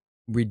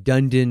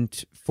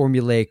 redundant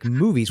formulaic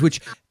movies,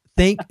 which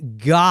thank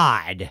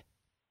God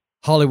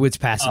Hollywood's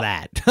past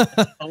that.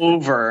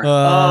 Over.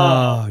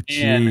 Oh,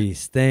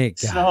 jeez. Thank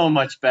God. So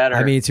much better.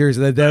 I mean,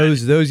 seriously,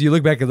 those you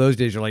look back at those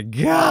days, you're like,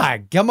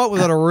 God, come up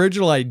with an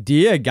original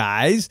idea,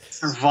 guys.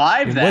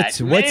 Survive that.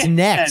 What's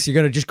next? You're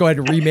going to just go ahead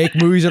and remake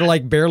movies that are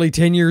like barely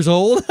 10 years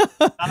old?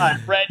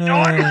 Red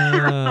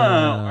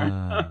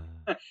Dawn.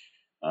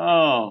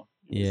 Oh.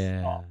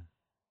 Yeah.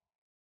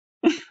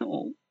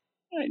 Oh,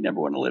 I never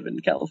want to live in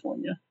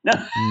California.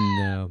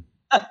 No.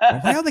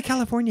 Why all the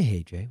California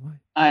hate, Jay? Why?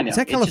 I know. Is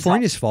that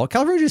California's fault?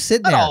 California's just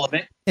sitting there. Not all of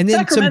it. And then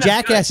Sacramento's some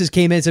jackasses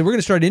came in and said, we're going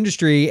to start an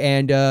industry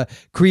and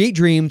create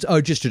dreams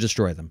just to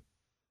destroy them.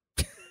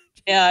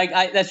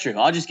 Yeah, that's true.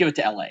 I'll just give it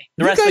to LA.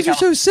 You guys are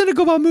so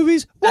cynical about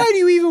movies. Why do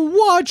you even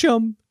watch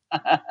them?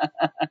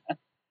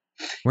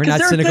 We're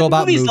not cynical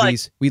about movies. Like,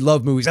 we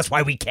love movies. That's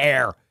why we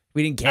care.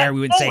 We didn't care.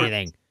 We wouldn't say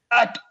anything.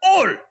 At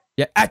all.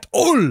 Yeah, at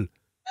all.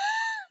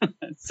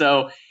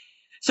 So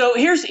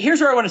here's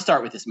where I want to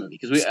start with this movie,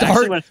 because we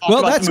actually want to talk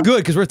about that's good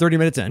because we're 30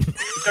 minutes in.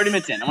 30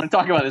 minutes in. I want to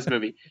talk about this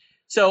movie.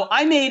 So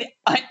I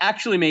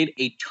actually made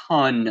a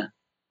ton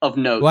of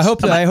notes. Well, I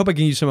hope I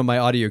can use some of my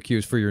audio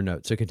cues for your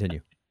notes. So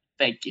continue.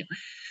 Thank you.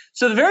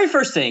 So the very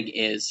first thing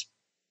is,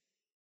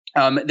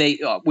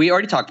 we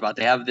already talked about,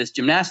 they have this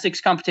gymnastics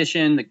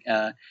competition.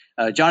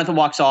 Jonathan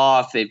walks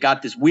off. They've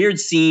got this weird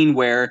scene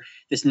where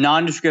this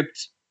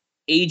nondescript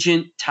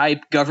agent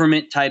type,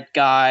 government type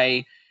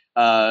guy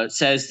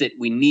says that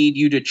we need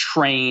you to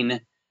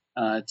train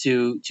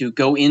to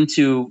go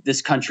into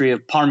this country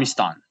of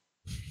Parmistan.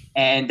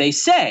 And they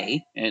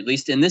say, at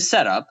least in this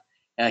setup,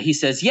 he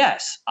says,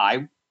 yes,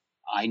 I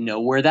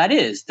know where that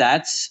is.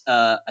 That's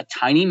a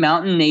tiny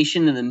mountain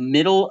nation in the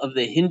middle of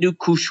the Hindu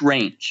Kush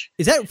Range.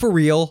 Is that for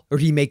real, or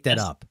did he make that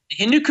up? The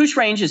Hindu Kush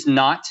Range is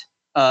not.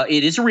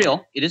 It is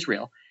real. It is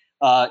real.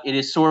 It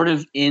is sort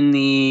of in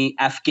the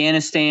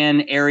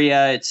Afghanistan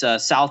area. It's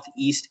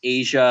Southeast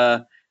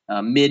Asia,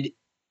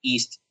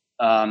 Mid-East,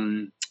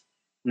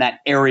 that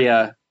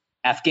area.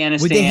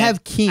 Afghanistan. Would they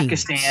have kings?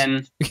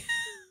 Pakistan.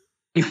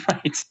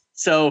 Right.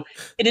 So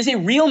it is a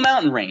real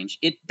mountain range.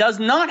 It does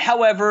not,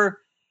 however,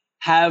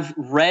 have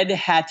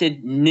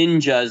red-hatted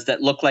ninjas that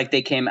look like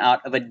they came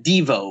out of a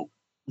Devo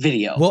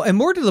video. Well, and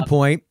more to the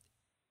point,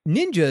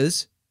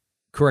 ninjas,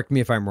 correct me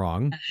if I'm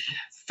wrong,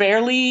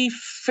 fairly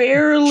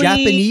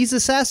Japanese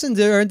assassins,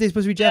 aren't they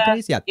supposed to be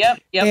Japanese? Yeah.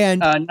 Yep. And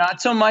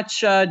not so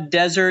much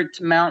desert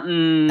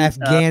mountain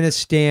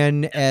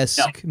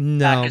Afghanistan-esque.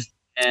 No.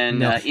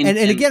 And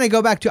again, I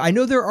go back to, I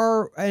know there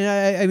are,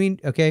 and I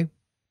mean, okay,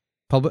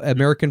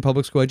 American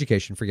public school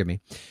education, forgive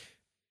me.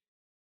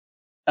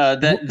 Were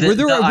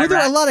there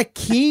a lot of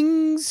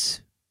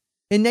kings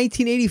in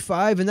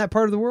 1985 in that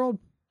part of the world?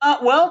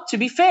 Well, to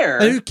be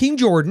fair, King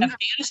Jordan,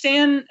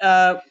 Afghanistan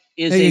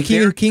is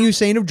King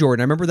Hussein of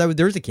Jordan. I remember that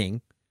there was a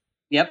king.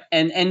 Yep,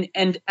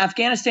 and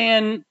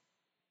Afghanistan.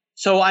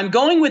 So I'm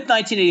going with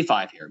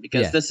 1985 here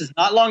because this is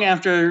not long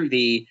after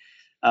the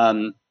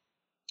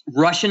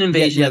Russian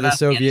invasion of the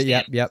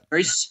Soviet. Yep.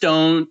 Very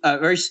stone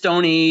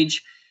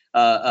age.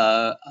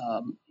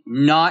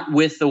 Not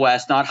with the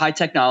West, not high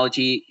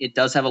technology. It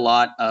does have a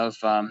lot of.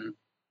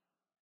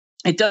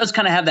 It does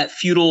kind of have that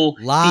feudal.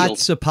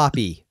 Lots of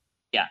poppy.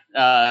 Yeah.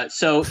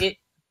 So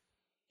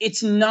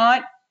it's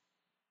not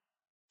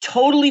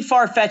totally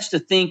far-fetched to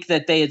think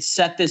that they had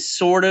set this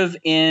sort of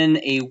in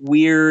a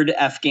weird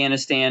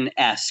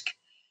Afghanistan-esque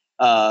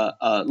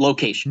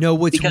location. No,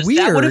 what's because weird?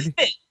 That would have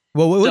fit.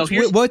 Well,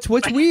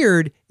 what's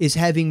weird is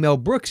having Mel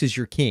Brooks as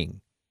your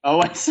king.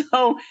 Oh,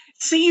 so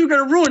see, you're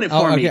going to ruin it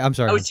for me. Okay, I'm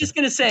sorry. I was just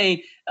going to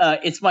say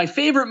it's my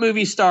favorite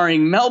movie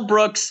starring Mel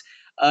Brooks,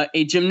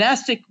 a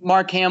gymnastic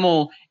Mark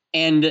Hamill,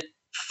 and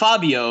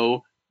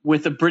Fabio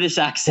with a British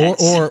accent.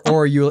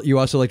 Or you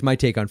also liked my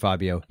take on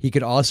Fabio. He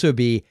could also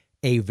be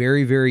a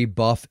very, very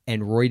buff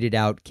and roided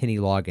out Kenny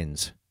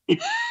Loggins.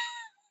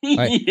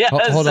 Right. Yes.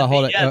 Hold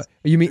on. Yes.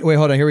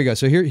 Hold on. Here we go.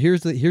 So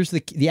here's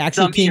the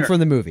actual Zamir. king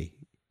from the movie.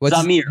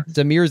 Zamir.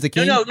 Zamir is the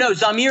king? No.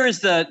 Zamir is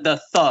the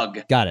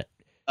thug. Got it.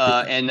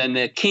 And then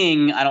the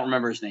king, I don't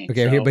remember his name.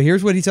 Okay, but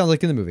here's what he sounds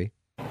like in the movie.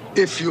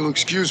 If you'll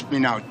excuse me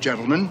now,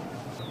 gentlemen,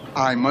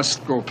 I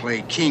must go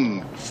play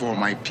king for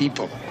my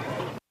people.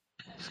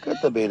 It's good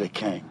to be the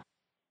king.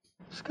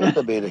 It's good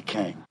to be the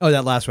king. Oh,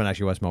 that last one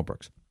actually was Mel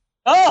Brooks.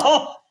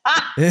 Oh!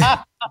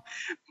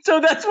 So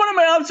that's one of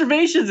my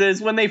observations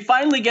is when they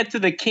finally get to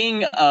the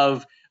king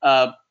of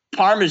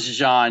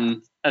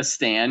Parmesan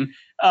Stan,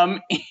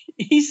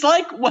 he's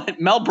like, what,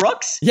 Mel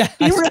Brooks? Yeah.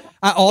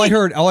 All I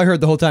heard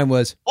the whole time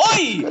was, "Oi!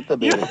 It's good to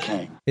be the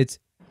king. It's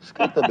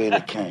good to be the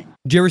king."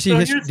 Did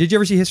you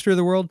ever see History of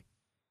the World?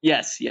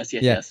 Yes. Yeah.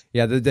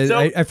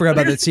 I forgot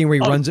about that scene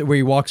where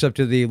he walks up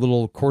to the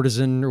little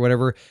courtesan or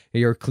whatever.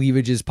 Her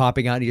cleavage is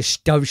popping out. And he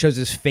just shoves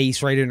his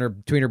face right in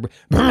between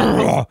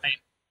her.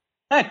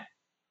 Hey,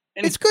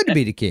 it's good to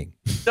be the king.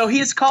 So he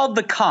is called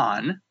the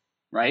Khan,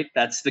 right?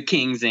 That's the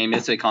king's name.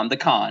 Is they call him the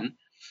Khan.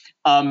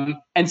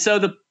 And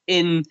so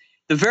in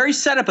the very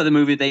setup of the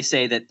movie, they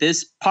say that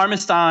this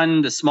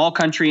Parmistan, the small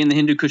country in the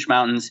Hindu Kush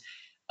Mountains,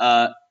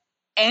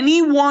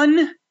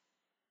 anyone,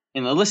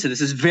 and listen,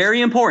 this is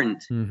very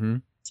important. Mm-hmm.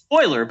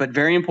 Spoiler, but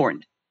very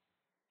important.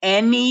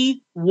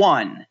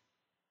 Anyone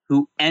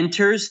who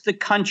enters the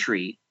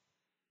country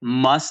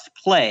must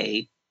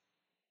play,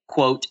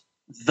 quote,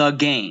 the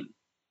game.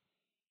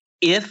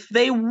 If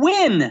they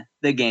win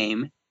the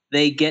game,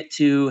 they get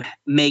to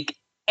make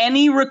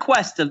any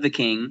request of the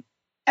king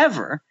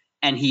ever,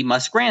 and he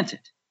must grant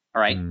it.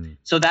 All right.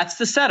 So that's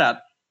the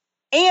setup.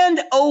 And,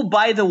 oh,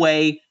 by the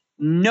way,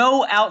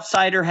 no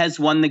outsider has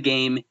won the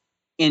game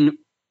in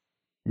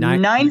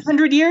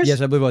 900 years?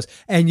 Yes, I believe it was.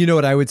 And you know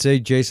what I would say,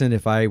 Jason,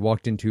 if I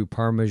walked into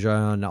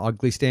Parmesan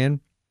Ugly and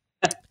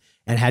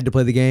had to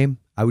play the game,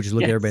 I would just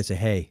look at everybody and say,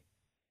 hey,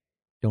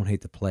 don't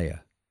hate the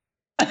player.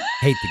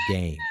 Hate the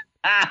game.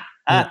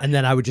 And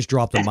then I would just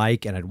drop the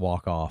mic and I'd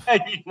walk off.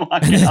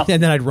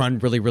 And then I'd run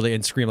really, really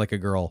and scream like a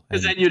girl.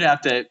 Because then you'd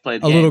have to play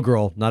the game. A little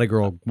girl, not a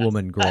girl,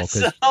 woman, girl.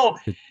 So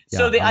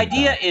the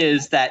idea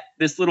is that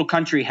this little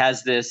country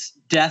has this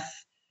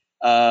death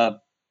I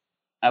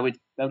would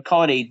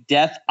call it a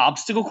death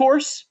obstacle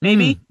course,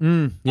 maybe.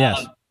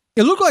 Yes.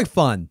 It looked like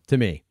fun to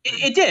me.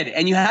 It did,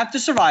 and you have to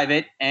survive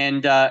it.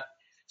 And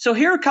so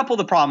here are a couple of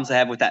the problems I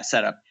have with that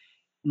setup.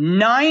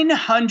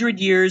 900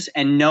 years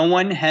and no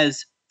one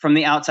from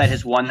the outside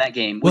has won that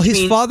game. Well,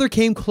 his father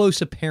came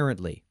close,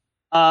 apparently.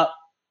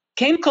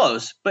 Came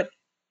close, but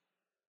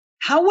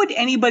how would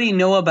anybody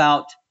know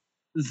about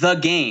the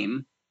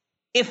game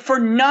if for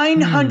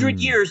 900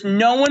 years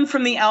no one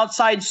from the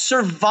outside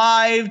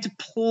survived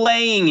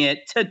playing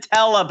it to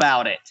tell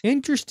about it?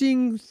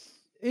 Interesting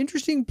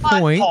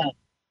point.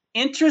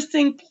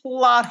 Interesting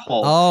plot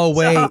hole. Oh,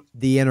 wait,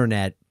 the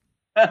internet.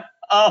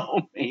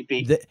 Oh,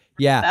 maybe.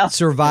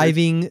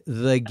 Surviving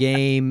the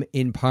game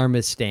in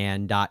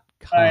Parmistan.com.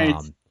 Right.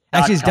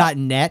 Actually, it's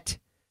 .net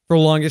for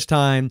the longest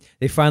time.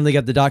 They finally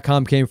got the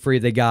 .com came free.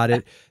 They got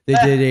it. They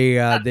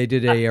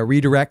did a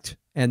redirect,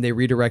 and they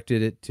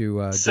redirected it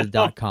to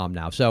the .com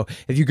now. So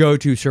if you go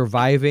to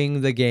surviving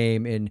the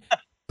game in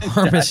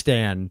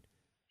Parmistan,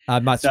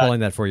 I'm not spelling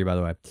that for you, by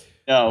the way.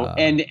 No,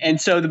 and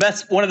so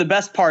one of the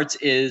best parts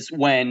is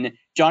when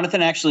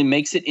Jonathan actually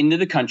makes it into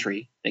the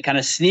country. They kind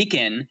of sneak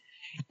in.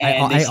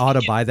 And I ought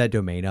to buy that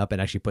domain up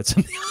and actually put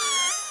something.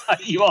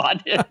 You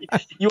ought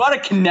to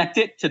connect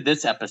it to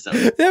this episode.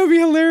 That would be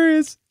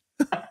hilarious.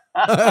 I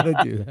ought to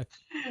do that.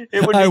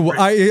 It would.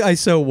 I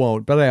so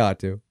won't, but I ought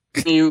to.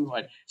 You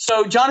would.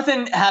 So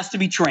Jonathan has to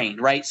be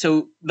trained, right?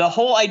 So the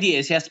whole idea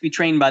is he has to be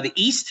trained by the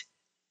East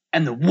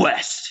and the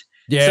West.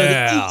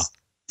 Yeah.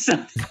 So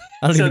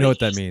I don't even know what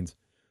that means.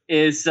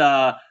 Is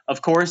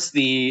of course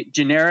the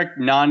generic,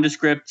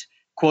 nondescript,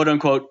 quote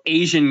unquote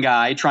Asian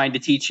guy trying to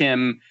teach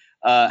him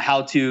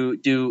how to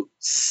do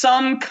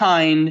some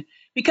kind,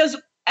 because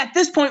at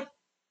this point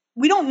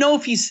we don't know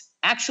if he's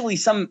actually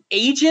some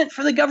agent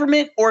for the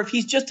government or if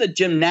he's just a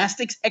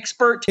gymnastics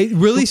expert. It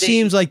really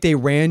seems like they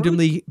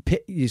randomly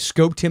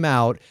scoped him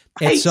out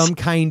at some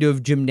kind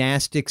of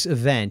gymnastics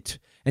event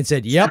and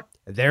said, "Yep,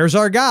 there's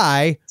our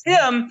guy."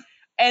 Him.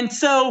 And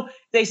so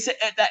they said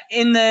that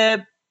in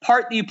the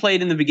part that you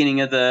played in the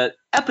beginning of the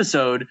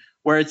episode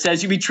where it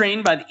says you be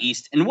trained by the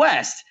East and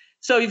West.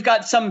 So you've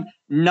got some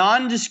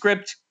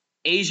nondescript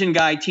Asian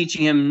guy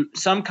teaching him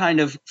some kind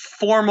of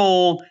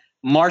formal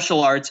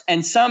martial arts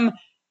and some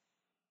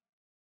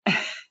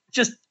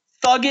just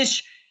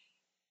thuggish,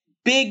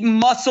 big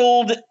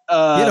muscled, he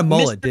had a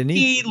mullet, Mr. didn't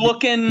he?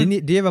 Looking.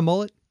 Do you have a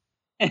mullet?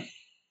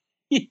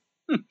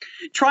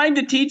 Trying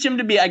to teach him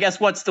to be, I guess,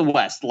 what's the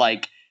West?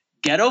 Like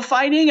ghetto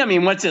fighting? I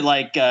mean, what's it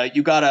like?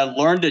 You got to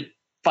learn to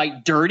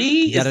fight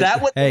dirty? Is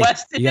that what the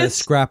West is? You got to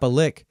scrap a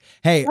lick.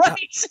 Hey, right.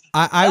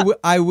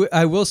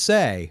 I will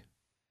say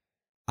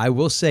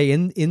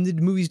in the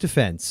movie's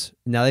defense,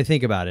 now that I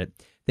think about it,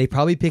 they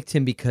probably picked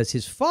him because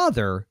his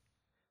father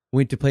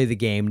went to play the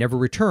game, never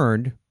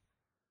returned.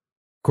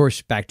 Of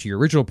course, back to your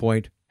original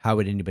point, how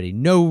would anybody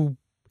know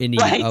any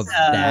of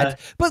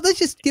that? But let's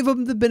just give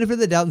them the benefit of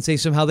the doubt and say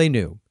somehow they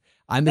knew.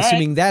 I'm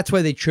assuming that's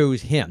why they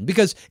chose him,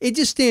 because it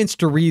just stands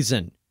to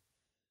reason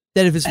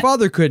that if his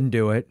father couldn't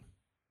do it.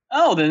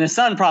 Oh, then his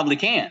son probably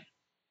can.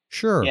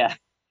 Sure. Yeah.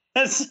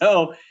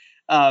 So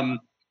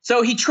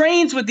he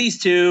trains with these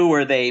two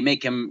where they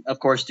make him, of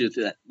course, do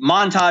the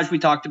montage we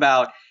talked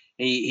about.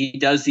 He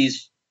does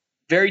these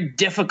very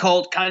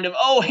difficult kind of,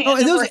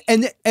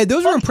 and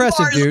those were impressive,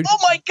 bars. dude. Oh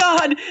my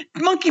God,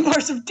 monkey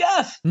bars of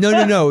death.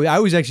 No. I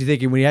was actually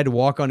thinking when he had to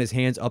walk on his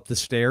hands up the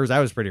stairs, that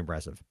was pretty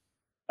impressive.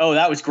 Oh,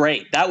 that was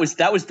great. That was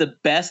the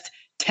best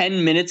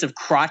 10 minutes of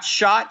crotch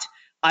shot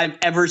I've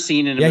ever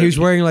seen in a movie. He was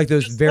wearing like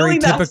those very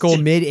typical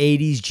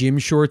mid-'80s gym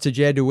shorts that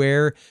you had to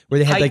wear, where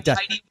they had like the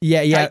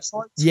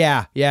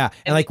yeah,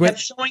 and like kept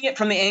showing it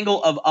from the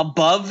angle of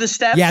above the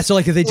steps. Yeah, so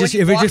like if it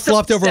just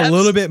flopped over a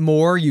little bit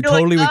more, you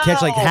totally would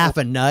catch like half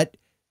a nut.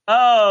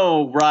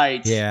 Oh,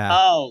 right. Yeah.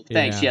 Oh,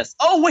 thanks. Yeah. Yes.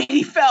 Oh, wait,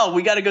 he fell.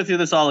 We got to go through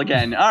this all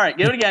again. All right,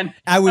 give it again.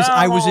 I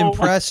was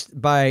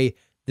impressed by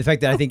the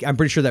fact that I'm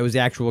pretty sure that was the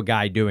actual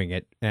guy doing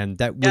it, and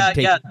that would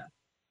take. Yeah.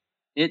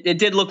 It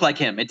did look like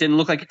him. It didn't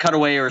look like a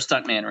cutaway or a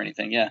stuntman or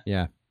anything. Yeah.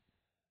 Yeah.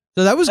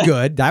 So that was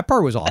good. That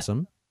part was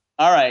awesome.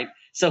 All right.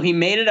 So he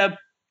made it up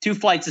 2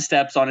 flights of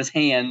steps on his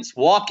hands,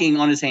 walking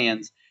on his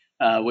hands,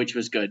 which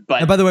was good. But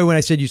and by the way, when I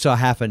said you saw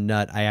half a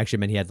nut, I actually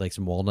meant he had like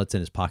some walnuts in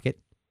his pocket.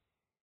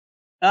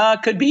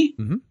 Could be.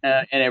 Mm-hmm.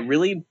 And a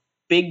really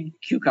big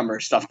cucumber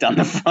stuffed down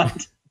the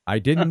front. I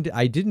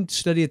didn't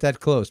study it that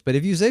close, but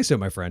if you say so,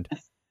 my friend.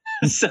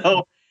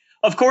 So,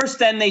 of course,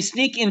 then they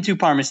sneak into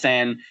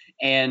Parmistan,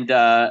 and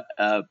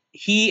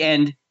he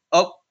and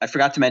I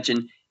forgot to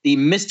mention the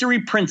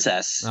mystery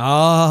princess.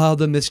 Oh,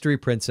 the mystery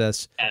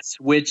princess. Yes,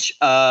 which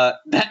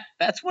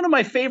that's one of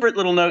my favorite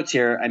little notes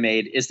here I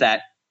made is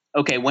that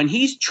when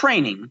he's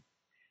training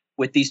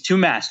with these 2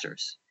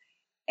 masters,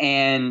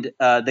 and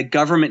the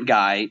government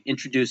guy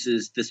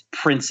introduces this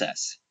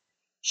princess,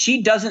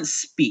 she doesn't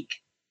speak.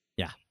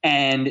 Yeah,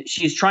 and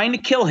she's trying to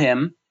kill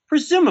him,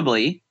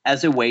 presumably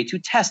as a way to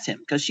test him,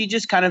 because she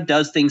just kind of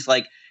does things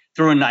like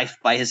throw a knife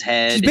by his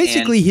head. She's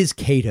basically his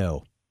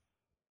Kato.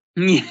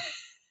 Yeah,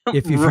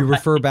 if you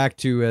refer back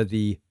to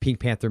the Pink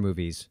Panther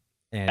movies.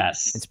 and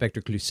Yes.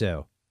 Inspector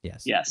Clouseau.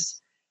 Yes.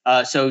 Yes.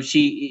 So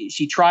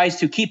she tries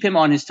to keep him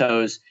on his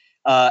toes,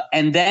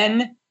 and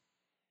then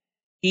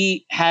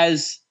he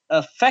has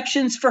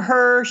affections for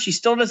her. She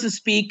still doesn't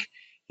speak.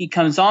 He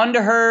comes on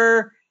to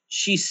her.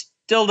 She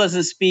still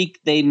doesn't speak.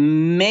 They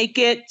make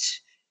it.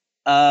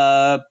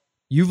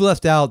 You've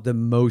left out the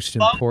most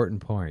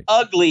important point.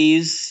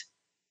 Uglies.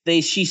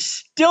 She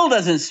still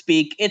doesn't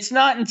speak. It's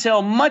not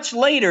until much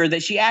later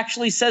that she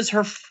actually says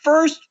her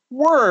first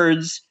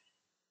words,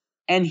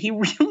 and he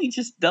really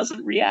just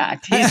doesn't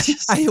react. He's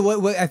just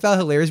What I found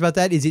hilarious about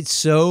that is it's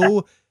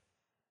so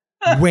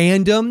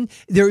random.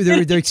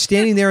 They're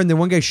standing there, and the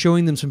one guy's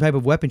showing them some type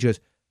of weapon. She goes,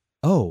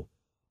 "Oh,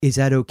 is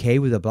that okay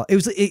with a ball?" It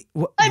was. I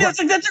know, it's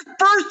like that's her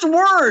first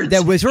words.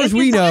 That was, as far as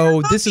we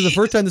know, this is the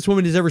first time this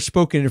woman has ever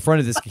spoken in front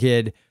of this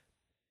kid,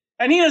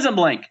 and he doesn't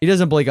blink. He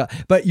doesn't blink.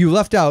 But you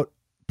left out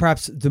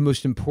perhaps the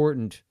most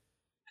important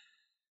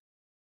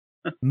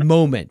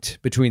moment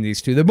between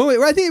these two. The moment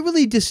where I think it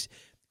really just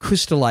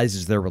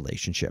crystallizes their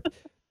relationship.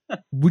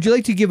 Would you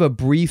like to give a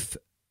brief,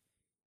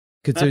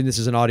 considering this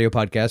is an audio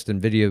podcast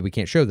and video, we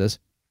can't show this,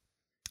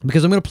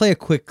 because I'm going to play a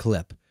quick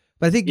clip,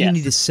 but I think you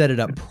need to set it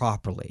up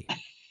properly.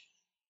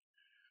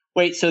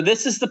 Wait, so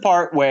this is the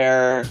part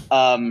where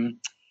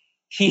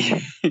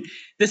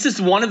this is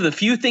one of the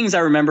few things I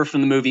remember from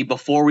the movie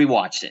before we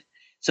watched it.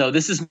 So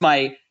this is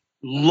my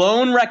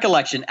lone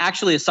recollection,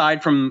 actually,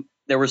 aside from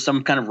there was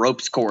some kind of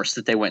ropes course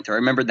that they went through. I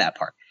remember that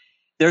part.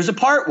 There's a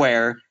part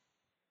where,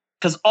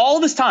 because all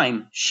this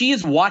time she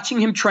is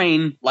watching him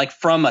train like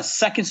from a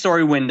second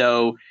story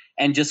window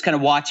and just kind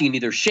of watching and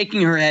either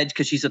shaking her head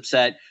because she's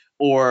upset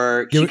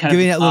or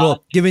giving that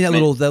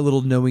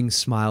little knowing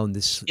smile and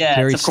this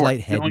very slight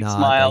head nod.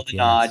 Smile, the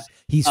nod.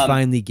 He's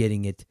finally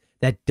getting it.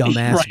 That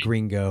dumbass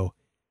gringo.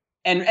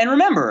 And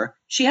remember,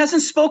 she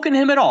hasn't spoken to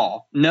him at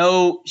all.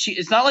 No,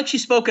 it's not like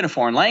she's spoken a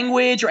foreign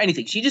language or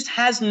anything. She just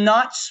has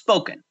not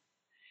spoken.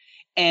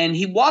 And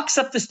he walks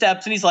up the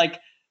steps and he's like,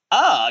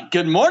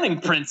 good morning,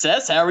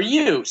 princess. How are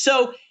you?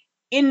 So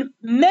in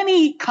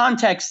many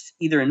contexts,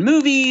 either in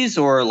movies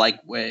or like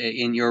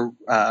in your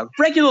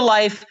regular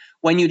life,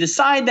 when you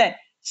decide that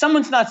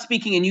someone's not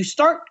speaking and you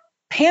start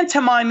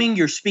pantomiming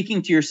you're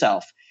speaking to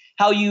yourself,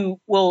 how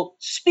you will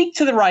speak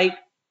to the right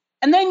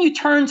and then you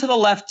turn to the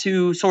left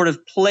to sort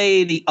of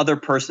play the other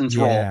person's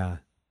role.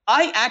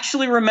 I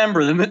actually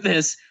remember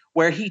this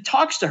where he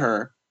talks to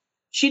her.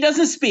 She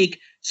doesn't speak.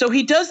 So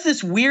he does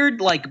this weird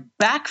like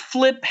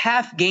backflip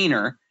half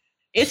gainer.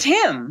 It's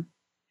him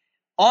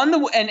on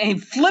the and he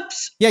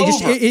flips. Yeah,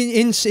 over.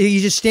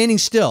 He's just standing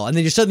still, and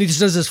then just suddenly just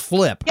does this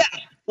flip. Yeah,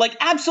 like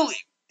absolutely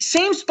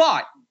same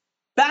spot.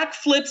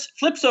 Backflips,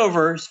 flips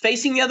over,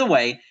 facing the other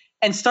way,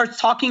 and starts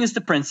talking as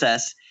the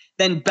princess.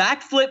 Then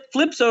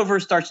flips over,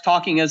 starts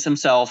talking as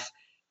himself,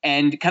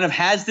 and kind of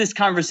has this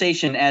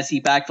conversation as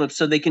he backflips,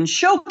 so they can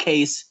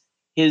showcase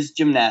his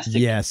gymnastics.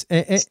 Yes,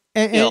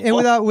 and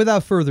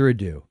without further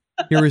ado,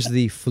 here is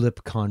the flip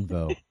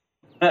convo.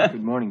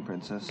 Good morning,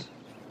 princess.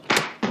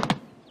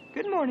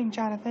 Good morning,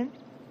 Jonathan.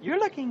 You're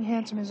looking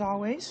handsome as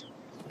always.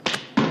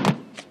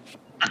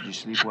 Did you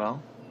sleep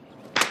well?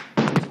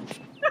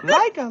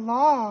 Like a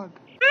log.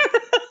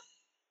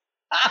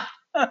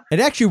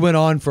 It actually went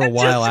on for a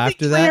while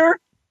after that.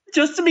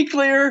 Just to be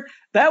clear,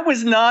 that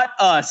was not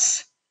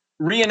us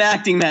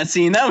reenacting that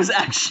scene. That was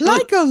actually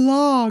like a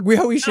log.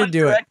 We should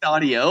do it. Correct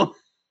audio.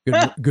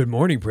 Good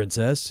morning,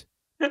 princess.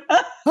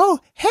 Oh,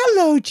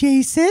 hello,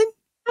 Jason.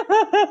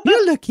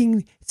 You're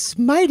looking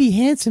mighty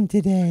handsome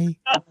today.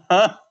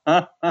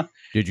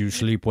 Did you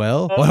sleep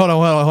well? Oh,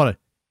 hold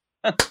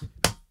on.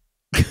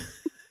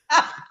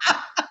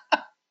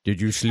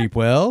 Did you sleep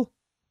well?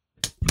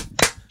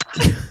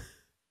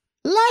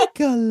 Like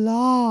a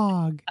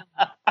log.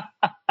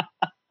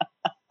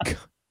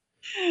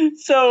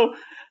 So,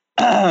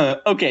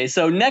 okay.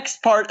 So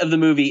next part of the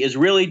movie is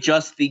really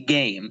just the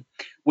game,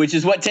 which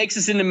is what takes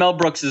us into Mel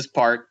Brooks's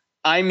part.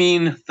 I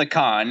mean, the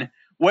con,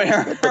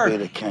 where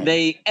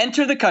they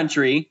enter the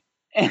country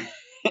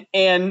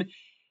and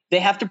they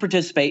have to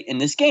participate in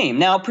this game.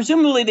 Now,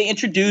 presumably they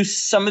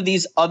introduce some of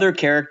these other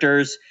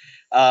characters.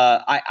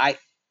 I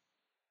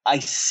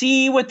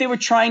see what they were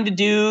trying to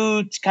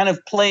do to kind of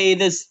play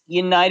this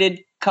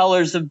United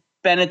Colors of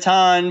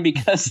Benetton,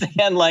 because they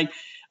had like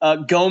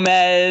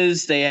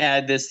Gomez, they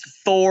had this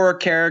Thor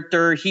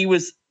character. He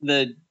was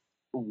the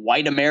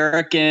white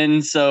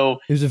American. So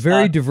it was a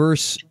very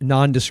diverse,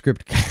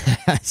 nondescript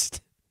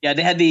cast. Yeah,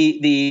 they had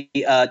the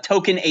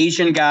token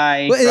Asian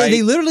guy. Well, right?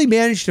 They literally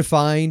managed to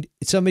find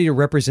somebody to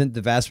represent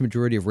the vast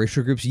majority of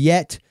racial groups,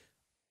 yet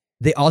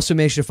they also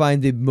managed to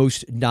find the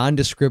most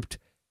nondescript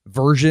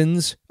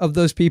versions of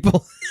those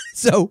people.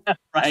 So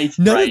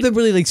none of them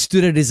really like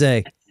stood out as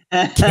a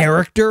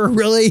character,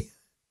 really.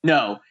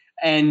 No.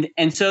 And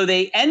so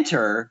they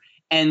enter,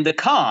 and the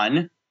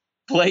con,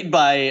 played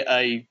by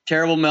a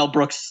terrible Mel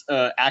Brooks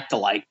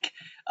act-alike,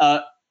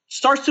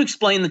 starts to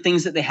explain the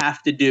things that they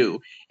have to do.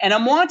 And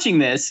I'm watching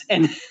this,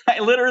 and I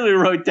literally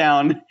wrote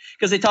down,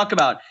 because they talk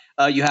about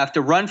you have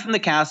to run from the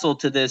castle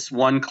to this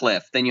one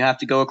cliff. Then you have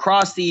to go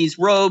across these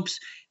ropes.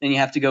 Then you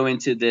have to go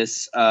into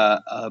this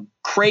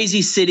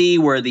crazy city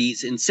where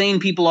these insane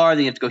people are.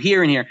 Then you have to go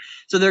here and here.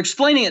 So they're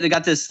explaining it. They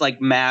got this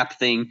like map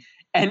thing.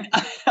 And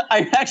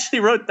I actually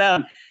wrote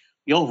down,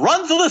 "You'll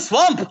run through the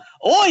swamp.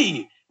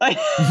 Oi!"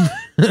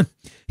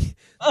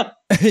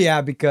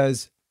 Yeah,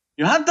 because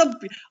I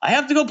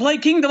have to go play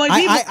King to my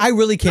people. I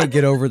really can't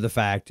get over the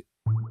fact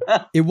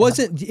it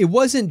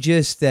wasn't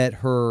just that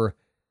her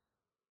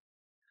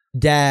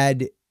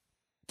dad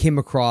came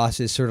across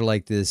as sort of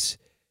like this,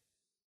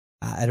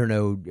 I don't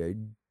know,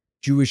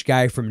 Jewish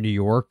guy from New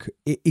York.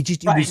 It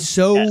was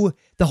so,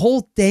 the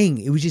whole thing,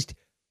 it was just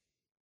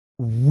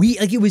weird.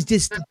 Like, it was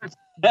just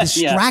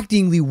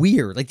distractingly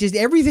weird. Like, just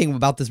everything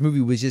about this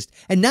movie was just,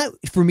 and not,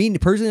 for me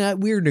personally, not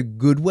weird in a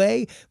good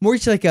way. More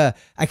just like I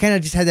kind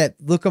of just had that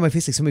look on my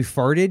face like somebody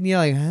farted, and you're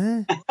like,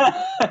 huh?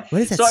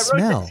 What is that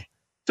smell?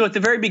 So at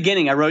the very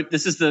beginning, I wrote,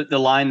 this is the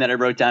line that I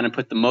wrote down and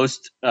put the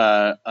most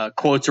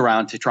quotes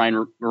around to try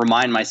and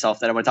remind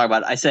myself that I want to talk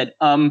about it. I said,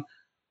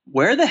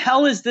 where the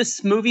hell is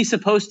this movie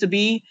supposed to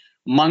be?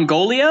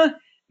 Mongolia?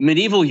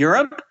 Medieval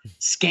Europe?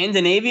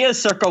 Scandinavia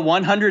circa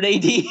 100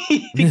 AD?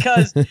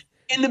 Because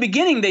in the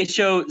beginning, they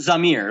show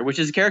Zamir, which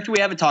is a character we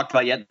haven't talked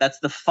about yet. That's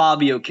the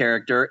Fabio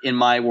character in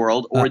my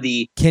world, or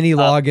the Kenny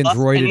Loggins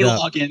roided Kenny up.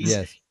 Loggins.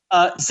 Yes.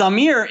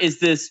 Zamir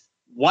is this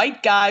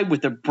white guy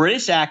with a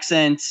British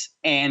accent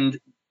and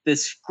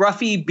this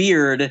scruffy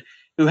beard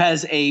who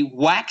has a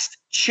waxed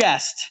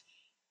chest,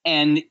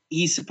 and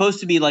he's supposed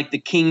to be like the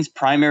king's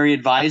primary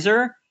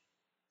advisor.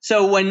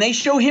 So when they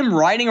show him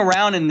riding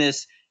around in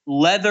this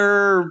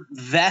leather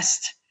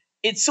vest,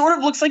 it sort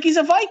of looks like he's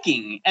a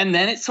Viking, and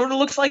then it sort of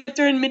looks like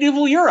they're in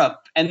medieval Europe,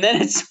 and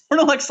then it sort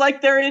of looks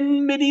like they're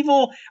in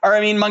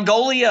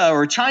Mongolia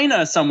or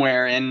China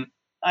somewhere. And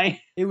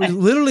it was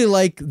literally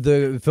like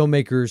the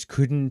filmmakers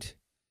couldn't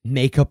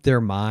make up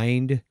their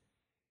mind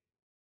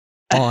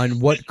on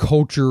what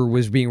culture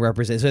was being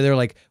represented. So they're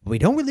like, we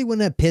don't really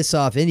want to piss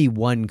off any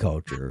one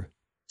culture.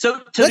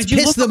 So let's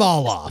piss them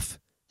all off.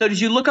 So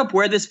did you look up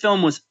where this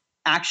film was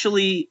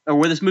actually, or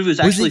where this movie was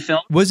actually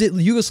filmed? Was it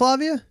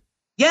Yugoslavia?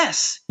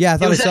 Yes. Yeah,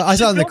 I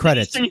saw it in the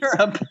credits. In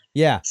Europe.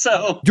 Yeah.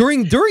 So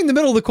during the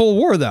middle of the Cold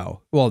War,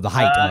 though. Well, the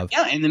height of.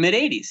 Yeah, in the mid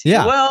 80s.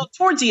 Yeah. Well,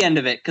 towards the end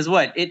of it, because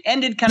it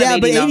ended kind of. Yeah,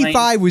 89. but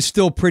 85 was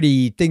still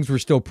pretty. Things were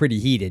still pretty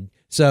heated.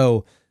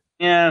 So.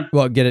 Yeah.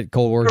 Well, get it,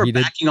 Cold War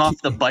heated. Backing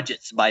off the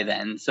budgets by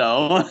then,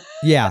 so.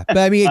 Yeah, but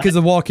I mean, because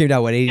the wall came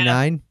down, what,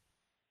 89?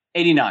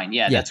 89,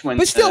 yeah, that's when.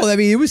 But still, I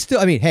mean, it was still,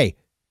 I mean, hey,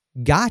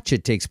 Gotcha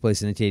takes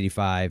place in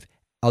 1985,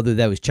 although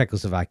that was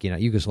Czechoslovakia,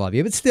 not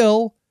Yugoslavia, but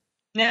still.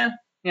 Yeah.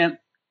 And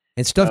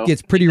stuff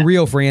gets pretty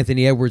real for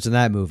Anthony Edwards in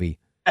that movie.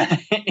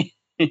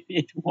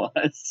 It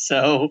was.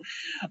 So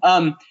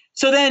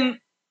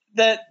then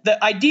the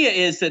idea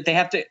is that they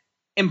have to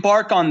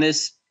embark on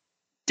this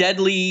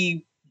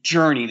deadly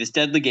journey, this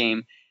deadly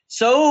game,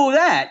 so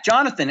that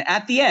Jonathan,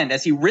 at the end,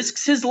 as he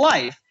risks his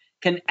life,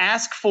 can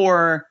ask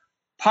for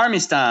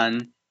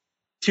Parmistan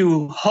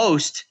to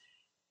host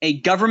a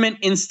government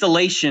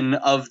installation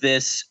of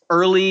this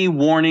early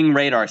warning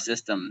radar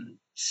system.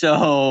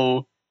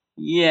 So,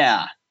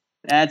 yeah,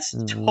 that's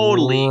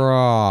totally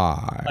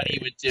what he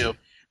would do.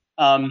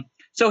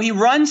 So he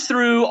runs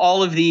through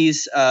all of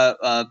these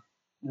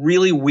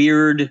really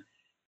weird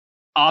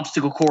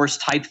obstacle course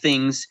type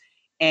things.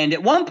 And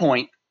at one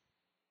point,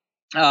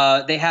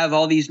 they have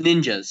all these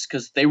ninjas,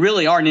 because they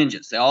really are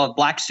ninjas. They all have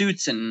black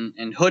suits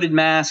and hooded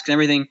masks and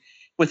everything,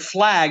 with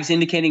flags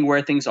indicating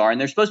where things are. And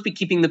they're supposed to be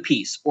keeping the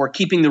peace or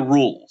keeping the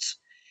rules.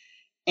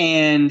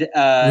 And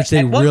which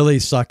they really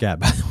suck at,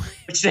 by the way.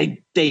 Which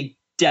they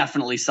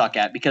definitely suck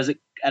at, because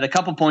at a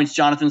couple points,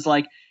 Jonathan's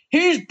like,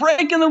 he's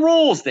breaking the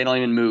rules. They don't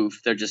even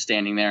move. They're just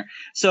standing there.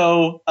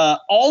 So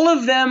all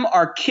of them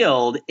are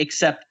killed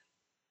except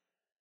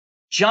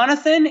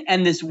Jonathan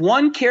and this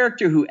one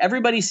character who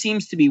everybody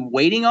seems to be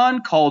waiting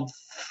on, called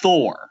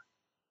Thor.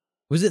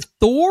 Was it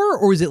Thor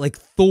or was it like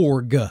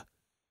Thorg?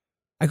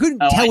 I couldn't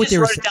tell what they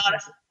were saying.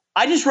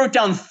 I just wrote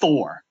down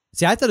Thor.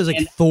 See, I thought it was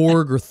like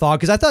Thorg or Thog,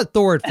 because I thought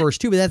Thor at first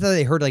too, but I thought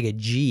they heard like a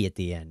G at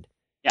the end.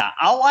 Yeah,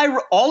 all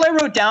I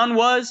wrote down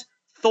was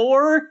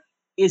Thor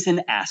is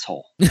an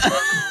asshole.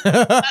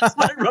 That's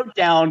what I wrote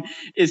down,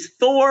 is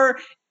Thor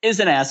is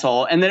an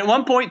asshole. And then at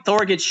one point,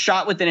 Thor gets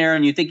shot with an arrow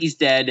and you think he's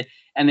dead.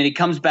 And then he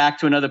comes back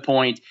to another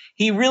point.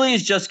 He really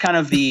is just kind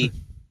of the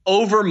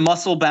over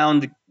muscle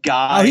bound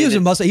guy. Oh, he was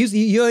a muscle.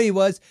 You know what he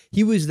was?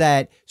 He was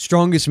that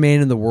strongest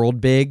man in the world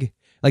big.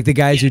 Like the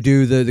guys who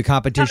do the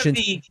competitions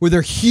where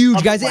they're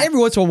huge guys. Every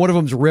once in a while, one of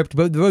them's ripped,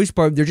 but for the most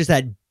part, they're just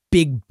that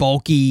big,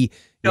 bulky.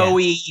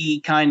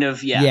 Showy kind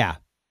of, yeah.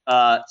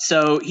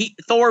 So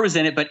Thor was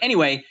in it. But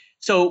anyway,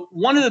 so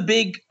one of the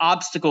big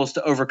obstacles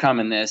to overcome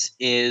in this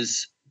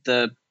is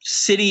the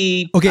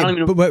city. Okay,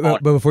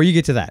 but before you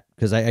get to that,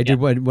 because I did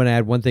want to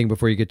add one thing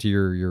before you get to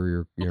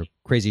your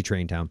crazy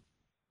train town.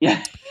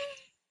 Yeah,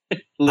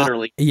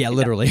 literally.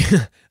 Literally.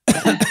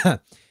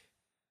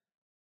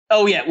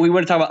 Oh yeah, we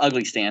want to talk about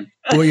Ugly Stan.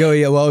 Well,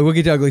 we'll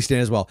get to Ugly Stan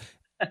as well.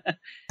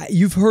 Have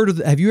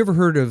you ever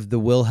heard of the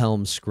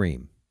Wilhelm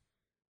scream?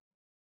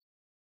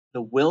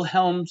 The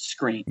Wilhelm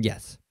scream.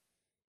 Yes.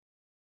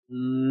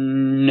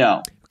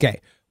 No.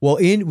 Okay. Well,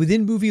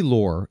 within movie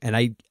lore, and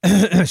I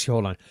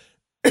hold on.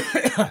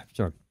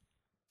 Sorry.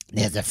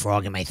 There's a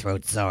frog in my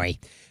throat. Sorry.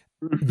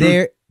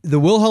 The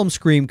Wilhelm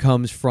scream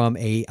comes from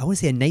I want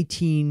to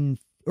say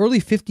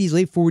early 50s,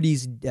 late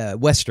 40s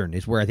Western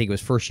is where I think it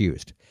was first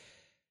used.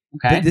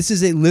 Okay. But this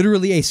is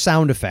literally a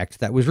sound effect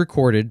that was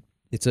recorded.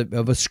 It's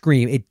of a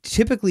scream. It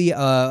typically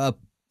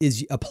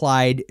is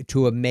applied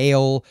to a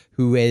male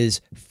who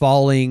is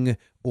falling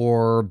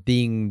or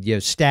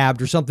being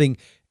stabbed or something.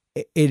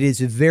 It is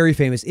very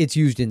famous. It's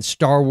used in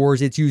Star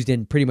Wars. It's used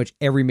in pretty much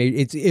every major.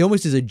 It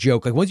almost is a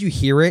joke. Like once you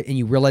hear it and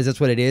you realize that's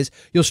what it is,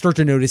 you'll start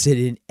to notice it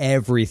in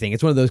everything.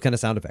 It's one of those kind of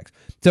sound effects.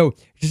 So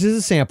just as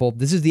a sample,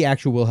 this is the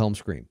actual Wilhelm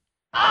scream.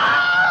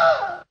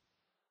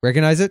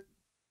 Recognize it?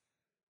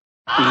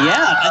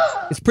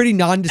 Yeah. It's pretty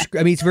nondescript.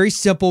 I mean, it's very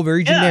simple,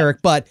 very generic,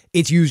 but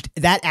it's used.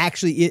 That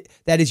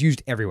is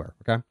used everywhere.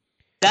 Okay.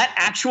 That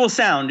actual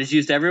sound is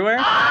used everywhere?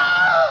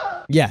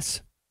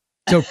 Yes.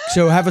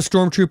 So have a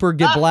stormtrooper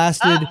get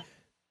blasted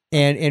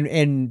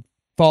and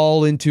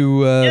fall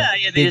into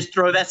they just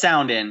throw that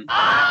sound in.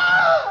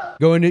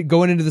 Going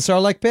into the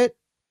Sarlacc pit?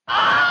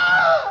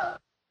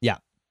 Yeah.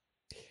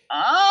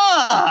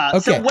 Okay.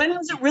 So when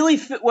was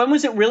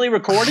it really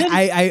recorded?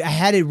 I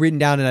had it written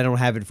down and I don't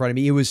have it in front of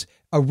me. It was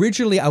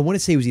originally, I want to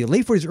say it was either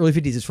late 40s, early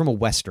 50s. It's from a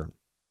Western.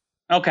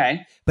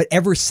 Okay. But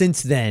ever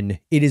since then,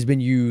 it has been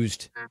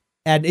used,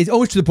 and it's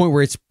always to the point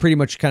where it's pretty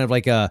much kind of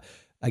like a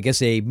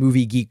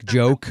movie geek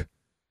joke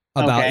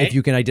about if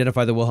you can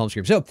identify the Wilhelm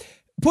scream. So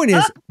point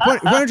is,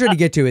 what I'm trying to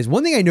get to is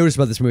one thing I noticed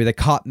about this movie that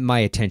caught my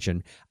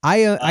attention. I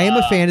am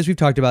a fan, as we've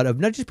talked about, of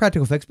not just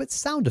practical effects, but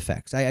sound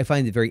effects. I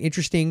find it very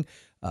interesting.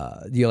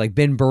 Like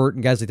Ben Burt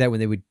and guys like that,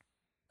 when they would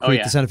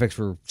create the sound effects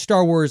for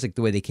Star Wars, like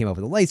the way they came up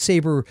with a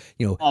lightsaber,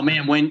 oh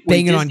man, when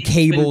banging Disney on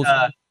cables.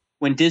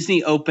 When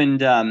Disney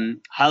opened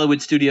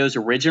Hollywood Studios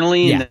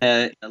originally in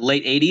the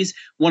late 80s,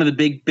 one of the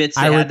big bits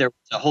they had there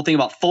was a whole thing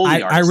about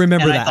Foley artists. I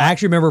remember that. I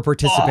actually remember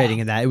participating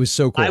in that. It was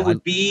so cool. I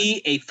would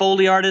be a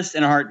Foley artist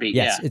in a heartbeat.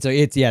 Yes,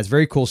 it's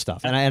very cool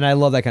stuff, and I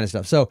love that kind of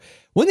stuff. So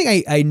one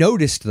thing I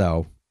noticed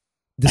though,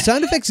 the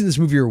sound effects in this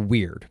movie are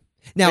weird.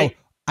 Now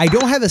I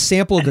don't have a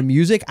sample of the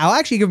music. I'll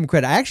actually give them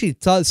credit. I actually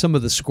thought some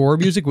of the score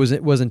music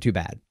wasn't too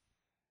bad.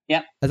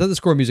 Yeah, I thought the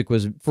score music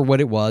was for what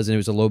it was, and it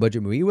was a low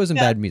budget movie. It wasn't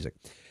bad music.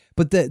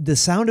 But the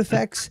sound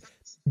effects,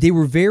 they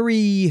were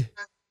very,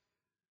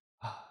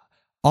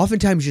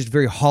 oftentimes just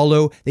very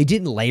hollow. They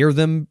didn't layer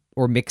them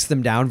or mix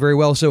them down very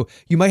well. So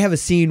you might have a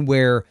scene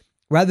where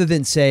rather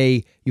than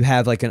say you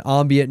have like an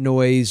ambient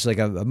noise, like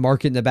a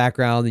market in the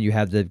background, and you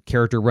have the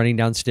character running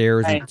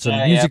downstairs and some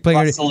music playing,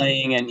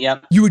 rustling, and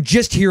you would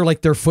just hear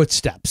like their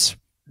footsteps.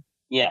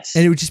 Yes.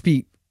 And it would just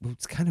be,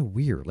 it's kind of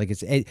weird. Like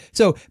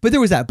but there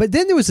was that. But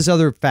then there was this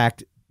other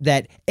fact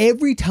that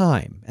every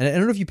time, and I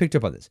don't know if you picked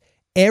up on this,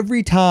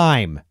 every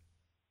time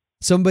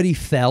somebody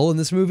fell in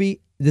this movie,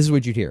 this is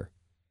what you'd hear.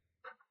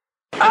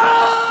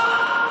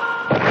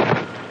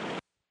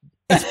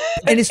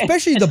 And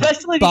especially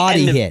the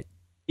body hit.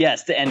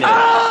 Yes, the end of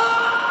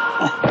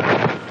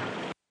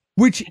it.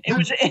 Which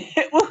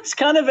it was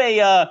kind of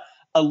a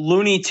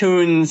Looney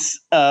Tunes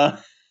fall.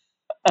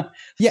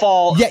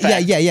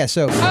 Yeah.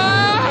 So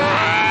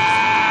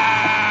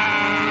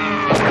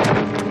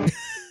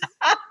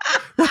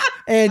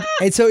and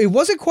so it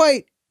wasn't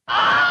quite.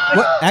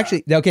 What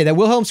actually? Okay, that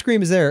Wilhelm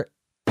scream is there.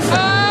 It's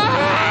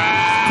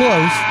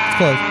close.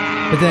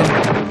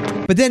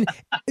 But then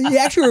it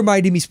actually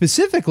reminded me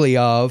specifically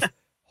of.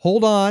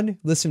 Hold on,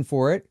 listen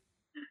for it.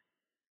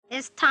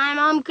 This time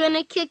I'm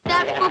gonna kick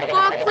that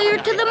football clear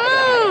to the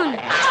moon.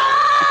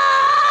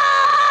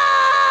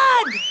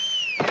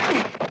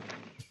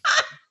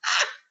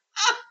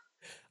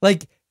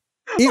 Like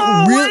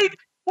it really.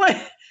 Wait.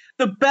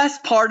 The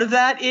best part of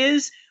that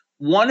is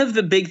one of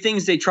the big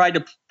things they tried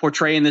to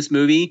portray in this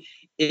movie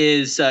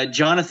is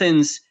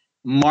Jonathan's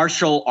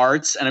martial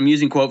arts, and I'm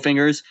using quote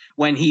fingers,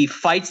 when he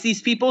fights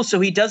these people. So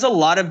he does a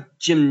lot of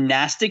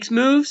gymnastics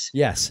moves.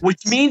 Yes.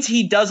 Which means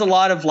he does a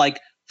lot of like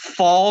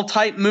fall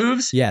type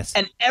moves. Yes.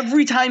 And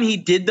every time he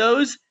did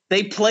those,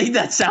 they played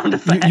that sound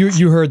effect.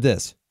 You heard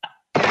this.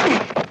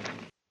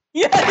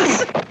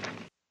 Yes.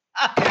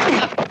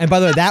 And by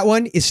the way, that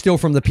one is still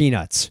from the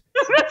Peanuts.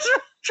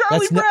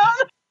 Charlie Brown.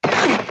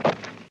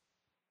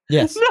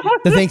 Yes,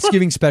 the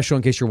Thanksgiving special,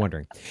 in case you're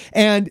wondering.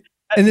 And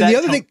then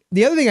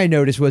the other thing I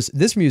noticed was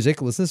this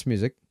music. Listen to this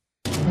music.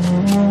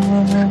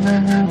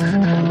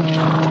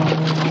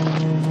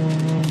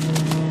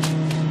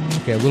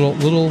 Okay, a little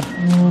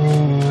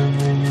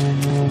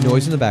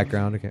noise in the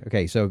background.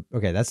 Okay, so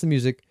that's the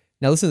music.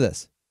 Now listen to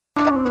this.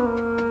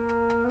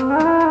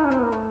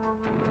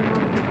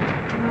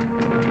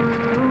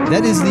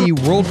 That is the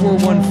World War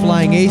I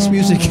Flying Ace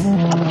music.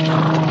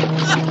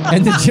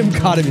 And the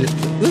Gymkata music.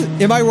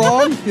 Am I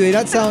wrong? Do they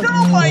not sound?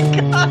 Oh my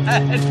god!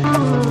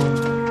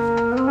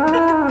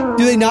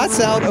 Do they not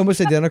sound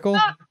almost identical?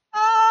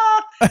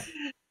 I'm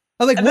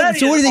like, what?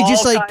 So what do they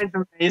just like?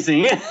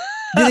 Amazing.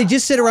 Do they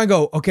just sit around and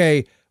go,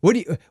 okay,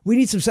 we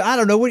need some? I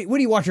don't know. What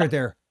do you watch right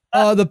there?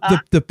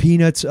 The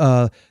Peanuts.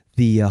 The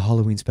the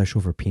Halloween special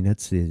for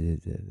Peanuts.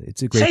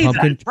 It's a great Save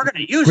pumpkin. that. We're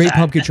going to use Great that.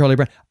 pumpkin, Charlie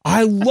Brown.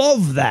 I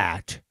love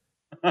that.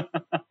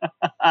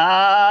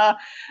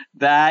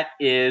 That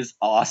is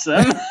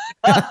awesome.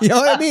 You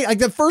know what I mean? Like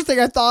the first thing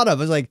I thought of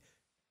was like,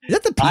 is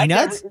that the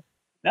Peanuts?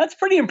 That's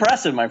pretty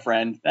impressive, my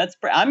friend.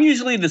 I'm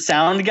usually the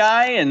sound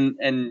guy, and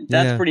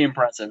that's pretty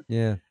impressive.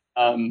 Yeah.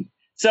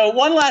 So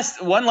one last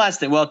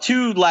thing. Well,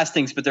 two last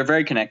things, but they're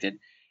very connected.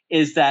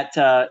 Is that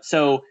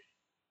so?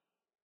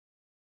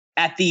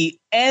 At the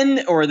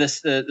end, or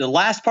the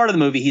last part of the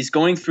movie, he's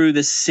going through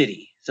this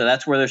city. So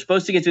that's where they're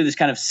supposed to get through this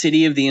kind of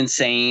city of the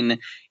insane,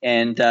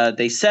 and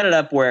they set it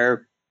up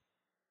where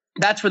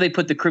that's where they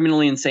put the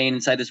criminally insane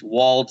inside this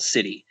walled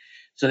city.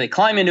 So they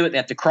climb into it, they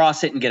have to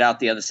cross it and get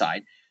out the other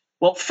side.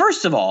 Well,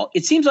 first of all,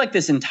 it seems like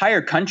this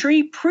entire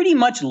country pretty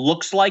much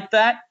looks like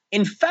that.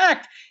 In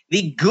fact,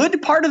 the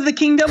good part of the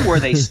kingdom where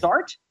they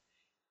start,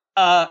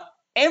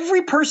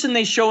 every person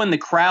they show in the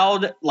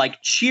crowd,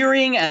 like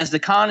cheering as the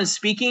Khan is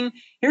speaking.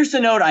 Here's the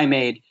note I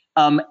made.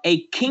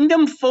 A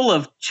kingdom full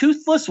of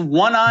toothless,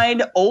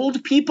 one-eyed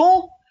old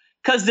people,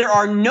 because there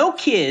are no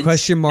kids.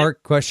 Question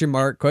mark.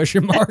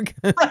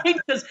 Right?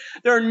 Because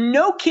there are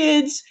no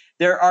kids.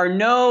 There are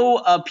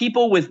no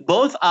people with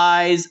both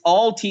eyes,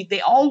 all teeth.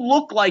 They all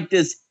look like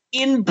this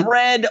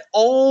inbred,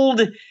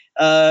 old,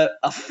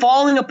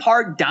 falling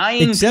apart,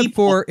 dying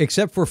people.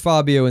 Except for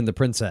Fabio and the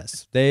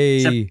princess.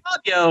 Except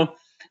Fabio,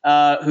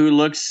 who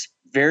looks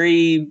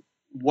very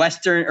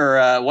Western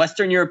or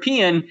Western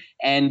European,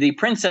 and the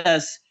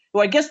princess,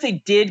 who I guess they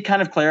did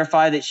kind of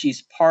clarify that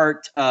she's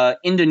part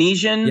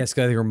Indonesian. Yes,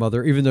 I think her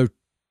mother, even though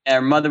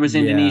her mother was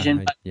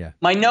Indonesian.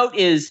 My note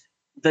is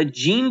the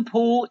gene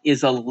pool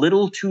is a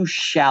little too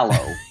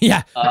shallow.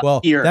 Yeah,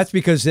 well, here. That's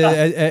because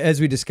as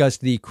we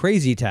discussed, the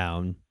crazy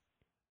town.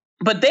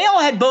 But they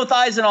all had both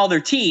eyes and all their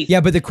teeth.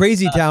 Yeah, but the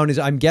crazy town is,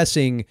 I'm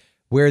guessing,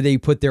 where they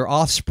put their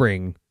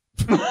offspring.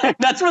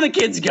 That's where the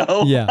kids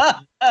go. Yeah.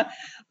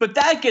 But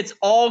that gets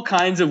all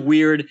kinds of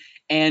weird.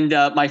 And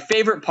my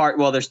favorite part,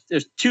 well, there's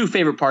two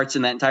favorite parts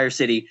in that entire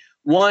city.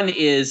 One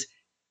is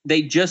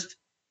they just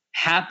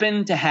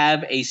happen to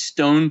have a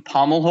stone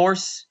pommel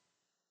horse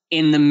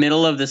in the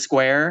middle of the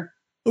square.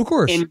 Of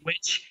course. In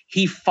which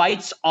he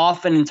fights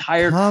off an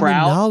entire Common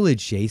crowd.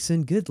 knowledge,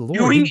 Jason. Good Lord.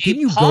 Didn't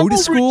you go to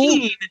school?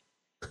 Routine.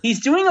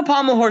 He's doing a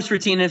pommel horse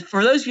routine. And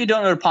for those of you who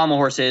don't know what a pommel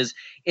horse is,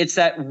 it's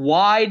that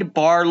wide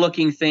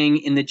bar-looking thing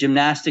in the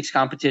gymnastics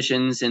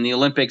competitions in the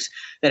Olympics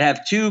that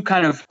have two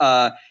kind of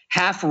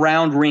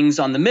half-round rings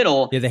on the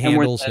middle. Yeah, the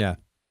handles,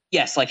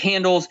 Yes, like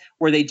handles,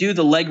 where they do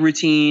the leg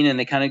routine and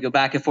they kind of go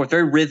back and forth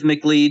very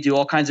rhythmically, do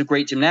all kinds of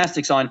great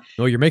gymnastics on.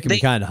 Oh, you're making me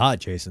kind of hot,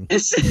 Jason.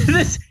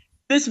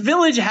 This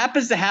village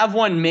happens to have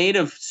one made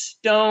of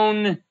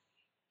stone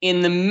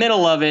in the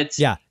middle of it.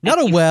 Yeah, not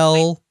a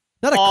well,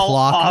 not a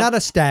clock, not a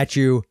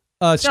statue,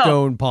 a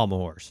stone pommel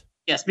horse.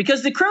 Yes,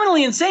 because the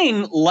criminally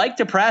insane like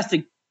to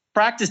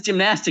practice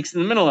gymnastics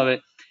in the middle of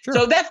it. Sure.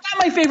 So that's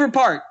not my favorite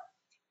part.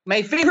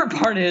 My favorite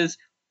part is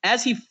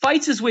as he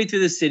fights his way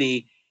through the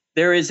city,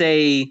 there is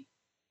a,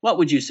 what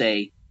would you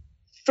say,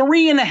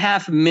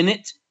 3.5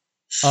 minute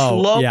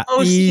slow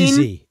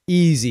scene.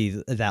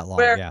 Easy that long,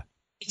 yeah.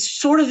 It's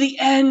sort of the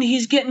end.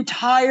 He's getting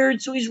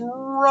tired, so he's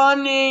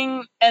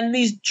running, and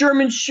these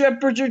German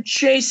shepherds are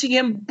chasing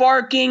him,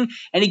 barking,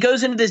 and he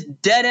goes into this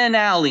dead-end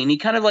alley, and he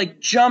kind of like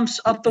jumps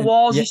up the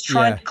walls. He's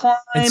trying to climb.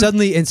 And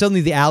suddenly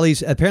the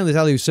alleys, apparently this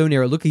alley was so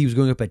narrow, it looked like he was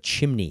going up a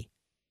chimney.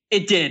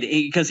 It did,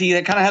 because he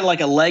kind of had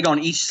like a leg on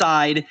each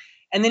side,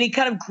 and then he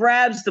kind of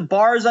grabs the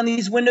bars on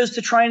these windows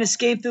to try and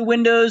escape the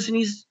windows, and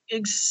he's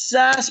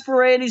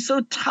exasperated. He's so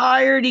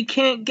tired, he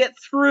can't get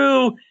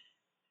through.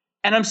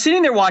 And I'm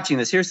sitting there watching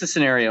this. Here's the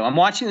scenario. I'm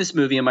watching this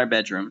movie in my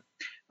bedroom.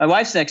 My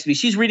wife's next to me.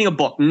 She's reading a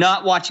book,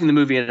 not watching the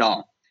movie at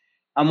all.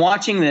 I'm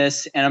watching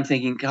this, and I'm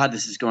thinking, God,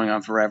 this is going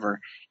on forever.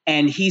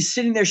 And he's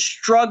sitting there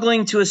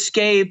struggling to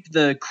escape.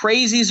 The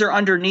crazies are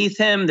underneath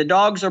him. The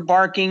dogs are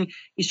barking.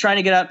 He's trying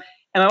to get up.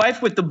 And my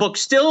wife, with the book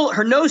still,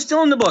 her nose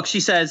still in the book,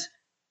 she says,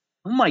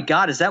 oh, my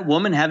God, is that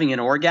woman having an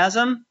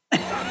orgasm?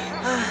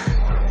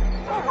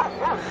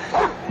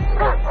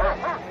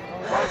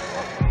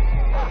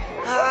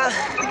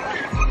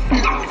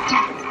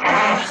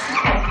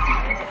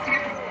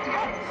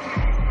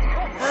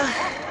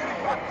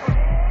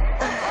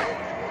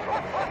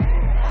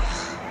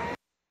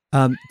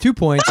 Two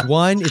points.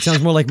 One, it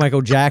sounds more like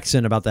Michael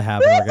Jackson about to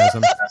have an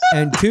orgasm.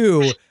 And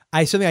two,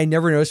 something I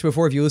never noticed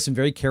before. If you listen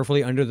very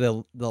carefully under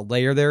the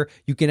layer there,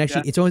 you can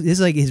actually. It's almost, this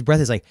is like his breath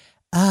is like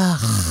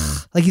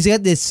like he's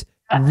got this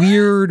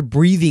weird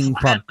breathing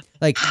problem.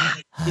 Like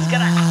he's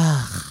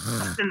gonna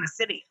in the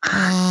city.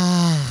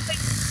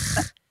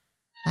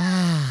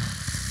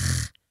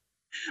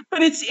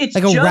 But it's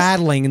like just a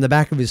rattling in the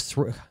back of his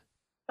throat.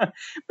 But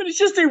it's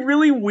just a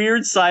really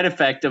weird side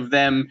effect of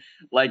them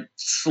like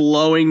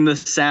slowing the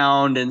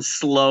sound and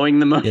slowing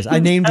the motion. Yes, I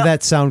named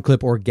that sound clip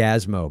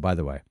Orgasmo, by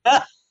the way.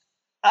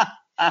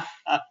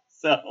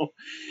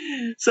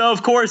 So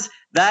of course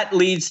that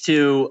leads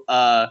to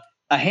a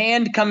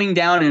hand coming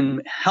down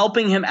and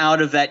helping him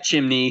out of that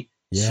chimney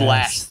 /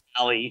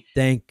 alley.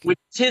 Thank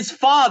his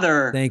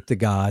father. Thank the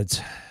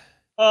gods.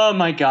 Oh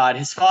my God.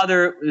 His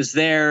father was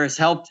there,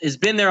 has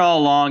been there all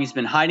along. He's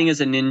been hiding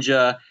as a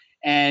ninja.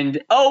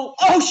 And oh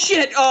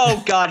shit.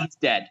 Oh God, he's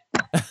dead.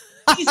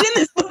 He's in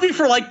this movie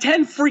for like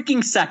 10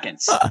 freaking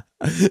seconds.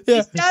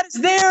 His dad is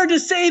there to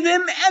save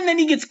him, and then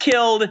he gets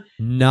killed.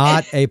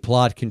 Not a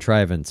plot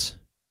contrivance.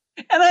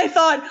 And I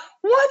thought,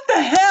 what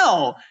the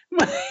hell?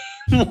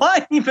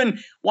 Why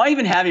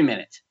even have him in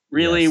it?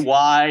 Really? Yes.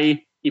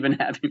 Why even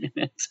have him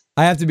in it?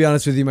 I have to be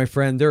honest with you, my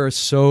friend. There are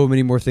so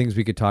many more things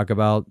we could talk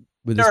about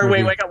with this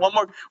movie. Wait, I got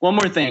one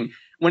more thing.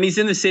 When he's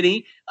in the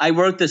city, I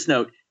wrote this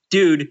note.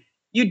 Dude,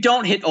 you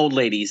don't hit old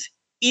ladies,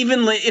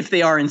 even if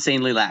they are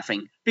insanely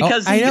laughing.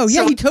 Because I know.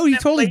 Yeah, he totally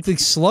like,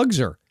 slugs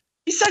her.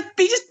 He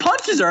just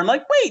punches her. I'm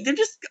like, wait, they're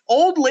just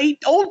old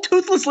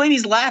toothless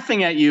ladies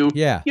laughing at you.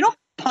 Yeah. You don't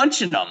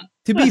punching them.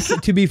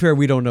 To be fair,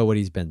 we don't know what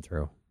he's been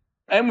through.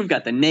 And we've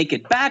got the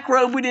naked back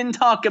robe we didn't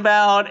talk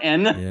about.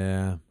 And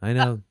yeah, I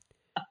know.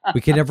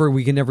 we can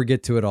never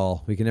get to it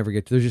all. We can never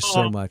get to. There's just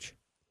so much.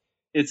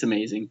 It's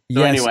amazing. So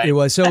yes, anyway. It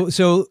was.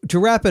 So to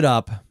wrap it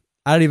up,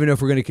 I don't even know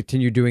if we're going to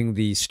continue doing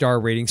the star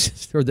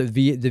ratings or the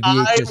VHS.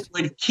 I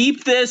would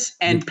keep this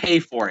and pay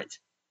for it.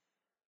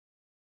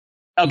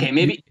 Okay,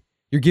 maybe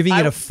you're giving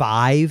it a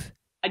 5.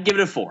 I'd give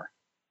it a 4.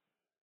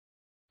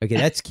 Okay,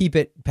 let's keep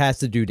it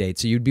past the due date.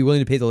 So you'd be willing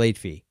to pay the late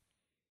fee?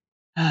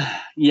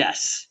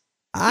 Yes.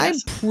 I'm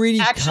pretty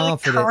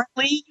confident.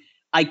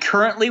 I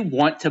currently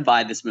want to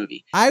buy this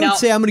movie. I would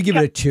say I'm going to give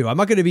it a 2. I'm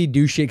not going to be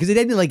douchey because I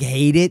didn't like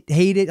hate it.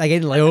 Like I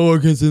didn't like,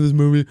 I can't see this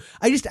movie.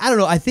 I don't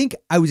know. I think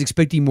I was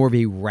expecting more of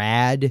a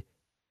rad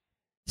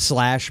 /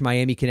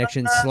 Miami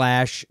Connection /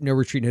 No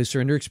Retreat, No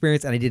Surrender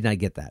experience, and I did not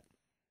get that.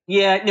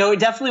 Yeah, no, it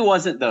definitely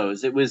wasn't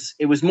those. It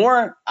was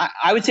more.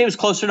 I would say it was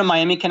closer to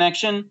Miami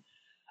Connection,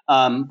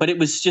 but it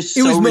was just.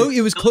 It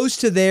was close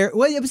to there.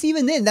 Well, it was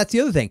even then. That's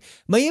the other thing.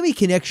 Miami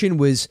Connection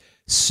was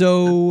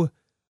so.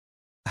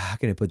 How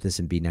can I put this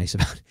and be nice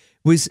about it?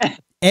 Was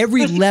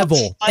every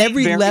level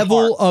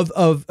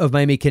of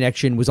Miami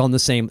Connection was on the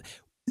same.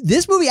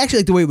 This movie actually,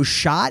 like the way it was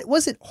shot, it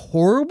wasn't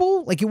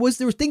horrible. Like it was.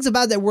 There were things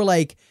about that were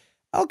like,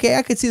 okay,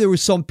 I could see there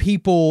was some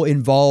people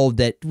involved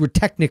that were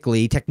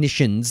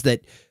technicians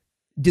that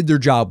did their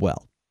job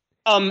well.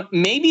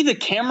 Maybe the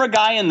camera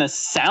guy and the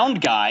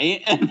sound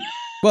guy.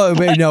 Well,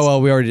 no,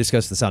 we already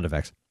discussed the sound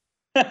effects.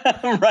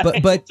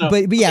 Right. But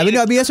yeah, but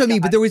no, I mean that's what I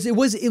mean. But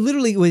it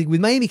literally with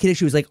Miami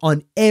Connection, it was like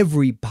on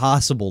every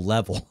possible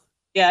level.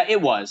 Yeah,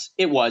 it was,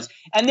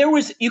 and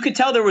you could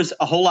tell there was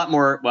a whole lot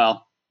more.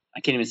 Well, I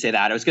can't even say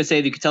that. I was going to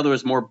say you could tell there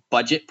was more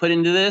budget put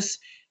into this,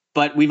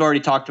 but we've already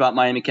talked about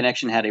Miami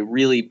Connection had a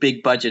really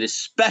big budget,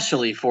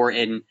 especially for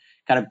an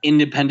kind of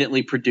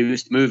independently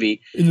produced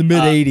movie in the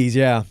mid 80s.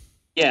 Yeah.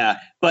 Yeah.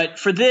 But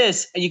for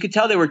this, you could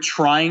tell they were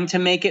trying to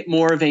make it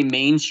more of a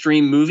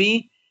mainstream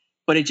movie,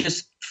 but it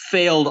just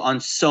failed on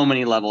so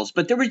many levels.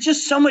 But there was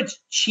just so much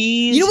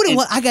cheese. You know what it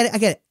was? I get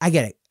it.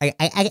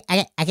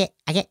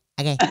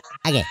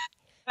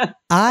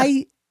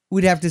 I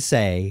would have to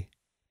say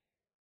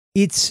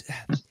it's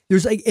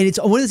one of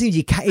the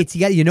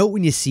things you know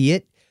when you see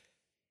it.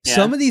 Yeah.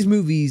 Some of these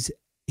movies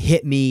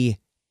hit me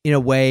in a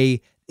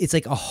way. It's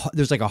like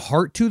there's like a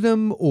heart to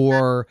them,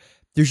 or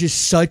there's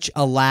just such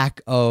a lack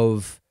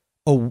of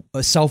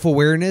a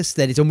self-awareness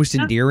that it's almost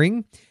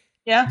endearing.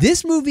 Yeah.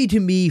 This movie to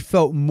me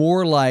felt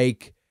more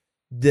like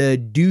the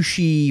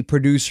douchey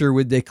producer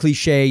with the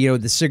cliche,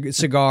 the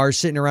cigar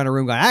sitting around a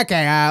room going,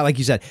 okay, like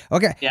you said,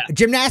 okay,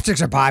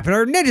 gymnastics are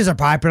popular, ninjas are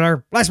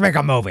popular, let's make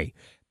a movie.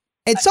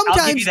 And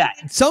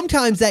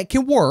sometimes that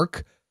can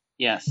work.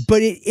 Yes.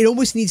 But it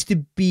almost needs to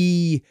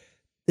be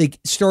like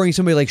starring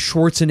somebody like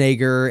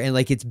Schwarzenegger, and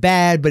like it's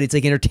bad, but it's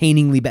like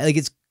entertainingly bad. Like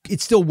it's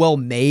still well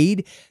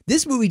made.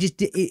 This movie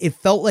it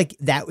felt like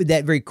that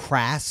very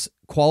crass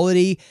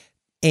quality,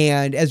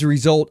 and as a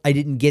result, I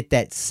didn't get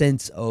that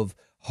sense of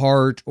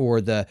heart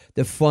or the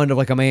fun of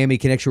like a Miami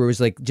Connection where it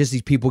was like just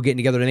these people getting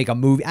together to make a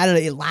movie. I don't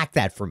know. It lacked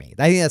that for me.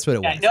 I think that's what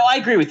it was. No, I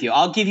agree with you.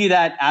 I'll give you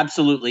that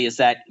absolutely. Is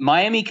that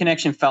Miami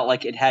Connection felt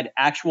like it had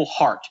actual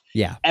heart.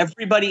 Yeah.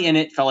 Everybody in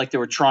it felt like they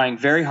were trying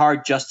very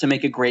hard just to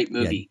make a great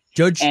movie.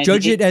 Yeah.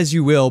 Judge it as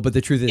you will, but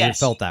the truth is it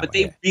felt that way. But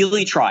they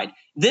really tried.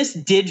 This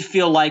did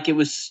feel like it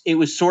was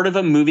sort of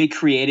a movie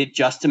created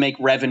just to make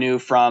revenue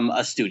from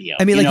a studio.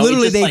 I mean,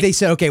 literally they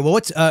said, okay, well,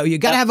 what's you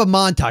got to have a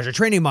montage, a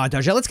training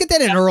montage. Let's get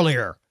that in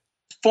earlier.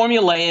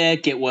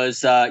 Formulaic. It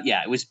was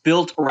it was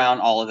built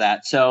around all of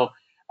that. So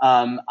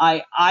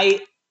I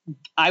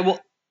will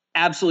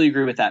absolutely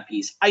agree with that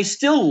piece. I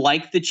still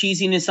like the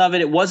cheesiness of it.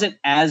 It wasn't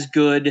as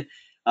good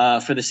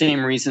for the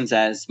same reasons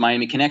as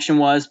Miami Connection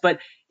was, but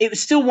it was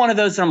still one of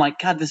those that I'm like,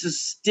 God, this is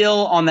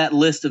still on that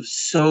list of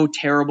so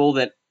terrible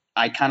that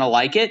I kind of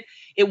like it.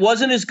 It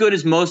wasn't as good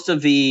as most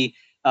of the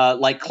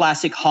like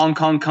classic Hong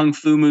Kong kung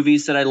fu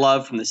movies that I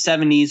love from the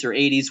 70s or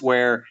 80s,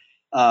 where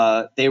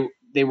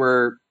they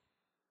were.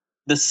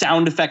 The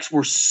sound effects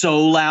were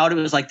so loud. It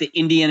was like the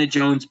Indiana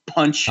Jones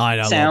punch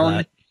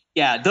sound.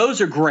 Yeah,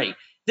 those are great.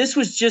 This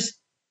was just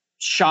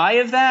shy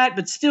of that,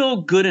 but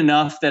still good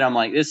enough that I'm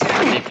like, this is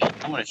ridiculous.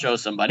 I want to show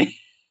somebody.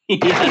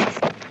 Yes.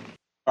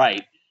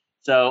 Right.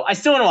 So I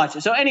still want to watch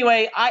it. So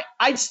anyway,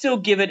 I'd still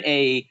give it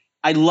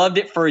I loved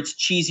it for its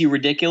cheesy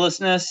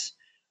ridiculousness.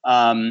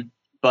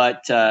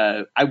 But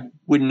I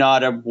would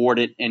not award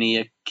it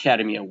any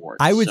Academy Awards.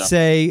 I would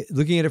say,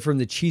 looking at it from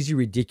the cheesy,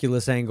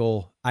 ridiculous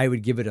angle, I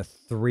would give it a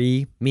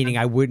 3, meaning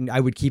I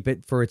would keep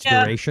it for its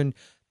duration.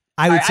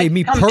 I would say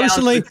me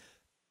personally,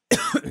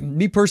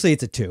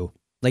 it's a 2.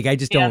 Like, I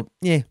just don't,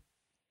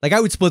 Like, I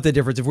would split the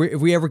difference. If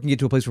we ever can get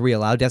to a place where we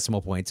allow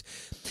decimal points,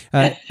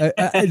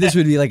 this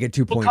would be like a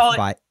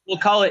 2.5. We'll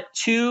call it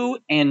 2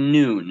 and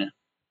noon.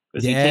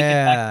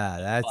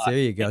 Yeah, there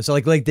you go. So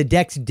like the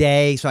next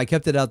day, so I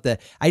kept it out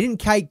I didn't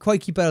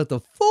quite keep it out the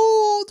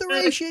full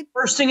duration.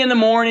 First thing in the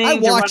morning. I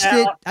watched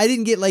it. I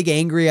didn't get like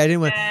angry. I didn't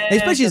want,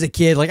 especially as a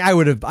kid, like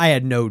I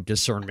had no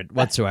discernment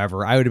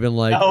whatsoever. I would have been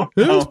like,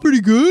 that was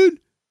pretty good.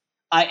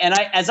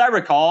 As I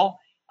recall,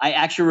 I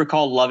actually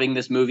recall loving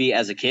this movie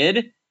as a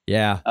kid.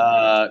 Yeah.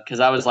 Because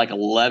I was like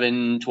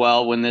 11,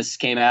 12 when this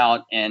came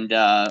out. And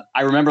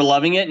I remember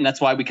loving it. And that's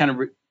why we kind of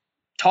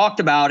talked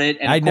about it.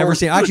 And I'd never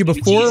seen, actually,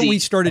 before we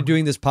started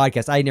doing this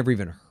podcast, I had never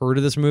even heard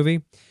of this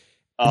movie.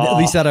 At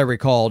least that I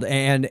recalled.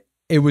 And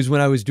it was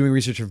when I was doing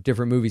research of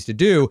different movies to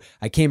do,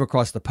 I came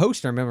across the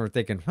poster. I remember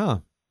thinking,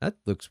 that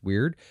looks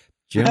weird.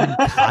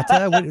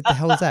 Gymkata? What the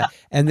hell is that?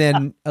 And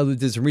then I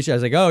did some research. I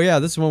was like, oh yeah,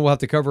 this one we'll have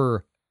to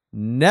cover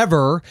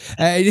never.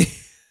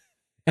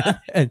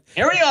 And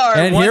here we are.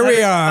 And here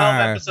we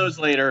are. Episodes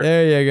later.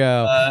 There you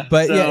go.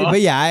 But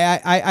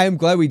I'm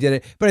glad we did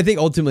it. But I think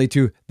ultimately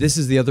too, this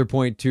is the other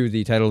point to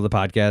the title of the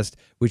podcast,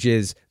 which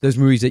is those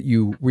movies that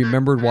you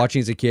remembered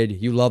watching as a kid.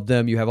 You love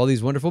them. You have all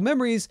these wonderful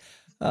memories.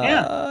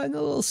 And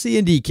a little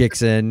C&D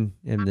kicks in,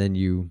 and then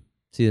you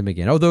see them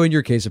again. Although in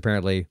your case,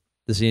 apparently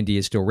the C&D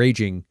is still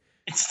raging.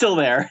 It's still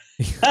there.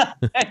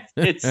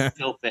 It's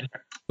still there.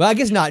 Well, I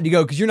guess not. You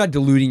go because you're not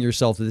deluding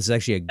yourself that this is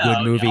actually a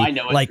good movie, I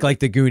know like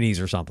the Goonies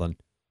or something.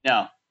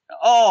 No.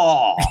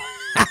 Oh.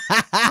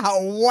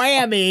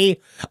 Whammy.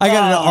 I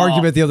got in an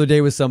argument the other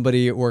day with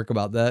somebody at work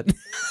about that.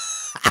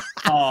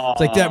 It's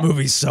like, that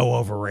movie's so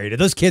overrated.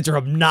 Those kids are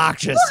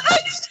obnoxious.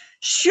 What?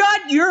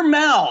 Shut your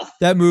mouth.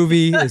 That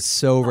movie is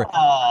so overrated.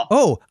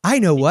 Oh, I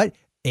know what.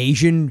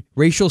 Asian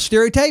racial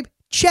stereotype?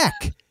 Check.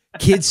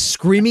 Kids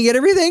screaming at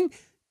everything?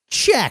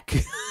 Check.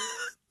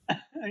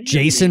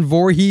 Jason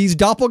Voorhees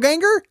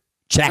doppelganger?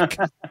 Check.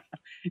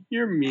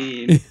 You're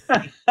mean.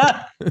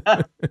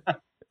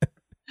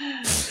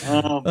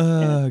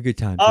 Good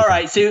time. All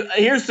right, so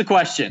here's the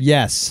question.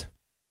 Yes.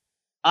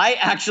 I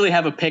actually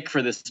have a pick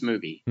for this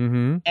movie.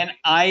 Mm-hmm. And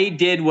I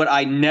did what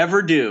I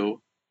never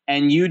do,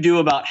 and you do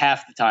about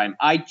half the time.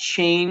 I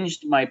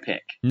changed my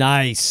pick.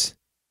 Nice.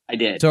 I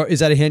did. So is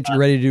that a hint? You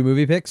ready to do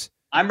movie picks?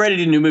 I'm ready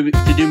to do movie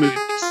picks. Movie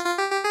picks.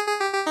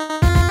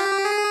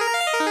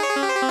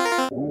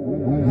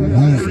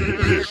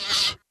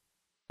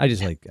 I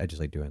just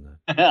like doing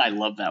that. I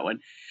love that one.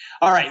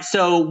 All right,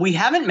 so we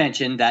haven't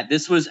mentioned that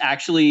this was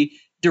actually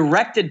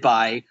directed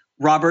by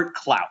Robert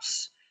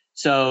Klaus.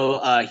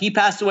 So he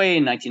passed away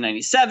in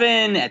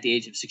 1997 at the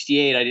age of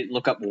 68. I didn't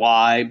look up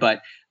why,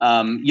 but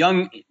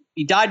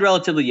he died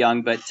relatively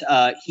young, but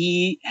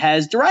he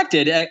has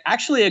directed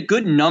actually a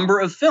good number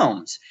of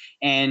films.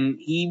 And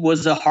he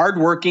was a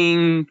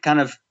hardworking, kind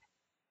of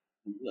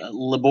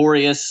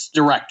laborious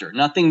director.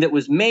 Nothing that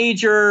was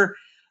major,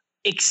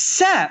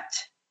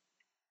 except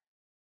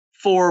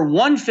for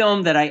one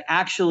film that I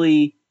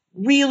actually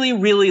really,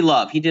 really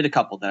love. He did a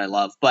couple that I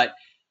love, but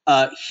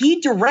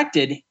he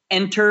directed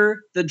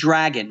Enter the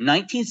Dragon,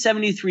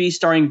 1973,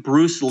 starring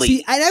Bruce Lee.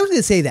 See, I was going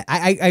to say that.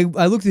 I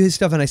looked at his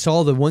stuff and I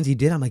saw the ones he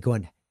did. I'm like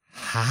going,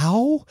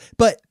 how?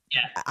 But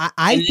yeah.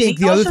 I think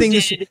the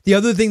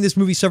other thing this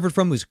movie suffered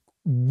from was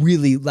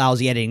really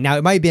lousy editing. Now,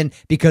 it might have been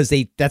because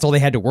that's all they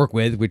had to work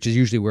with, which is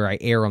usually where I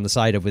err on the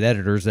side of with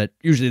editors, that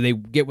usually they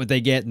get what they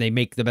get and they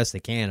make the best they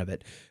can of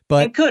it.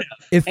 But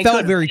it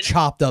felt very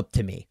chopped up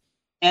to me.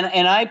 And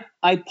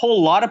I pull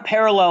a lot of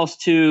parallels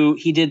to,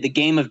 he did The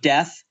Game of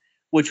Death,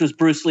 which was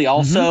Bruce Lee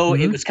also.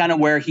 It was kind of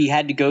where he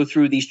had to go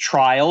through these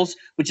trials,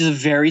 which is a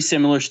very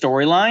similar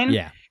storyline.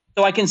 Yeah.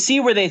 So I can see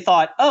where they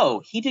thought,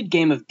 oh, he did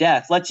Game of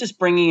Death. Let's just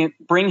bring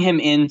him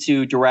in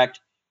to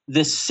direct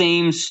the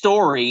same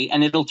story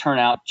and it'll turn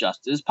out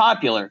just as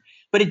popular.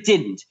 But it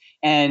didn't.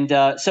 And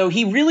so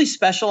he really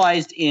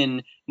specialized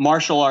in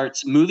martial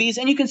arts movies.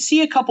 And you can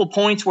see a couple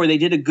points where they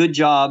did a good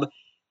job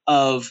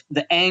of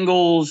the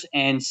angles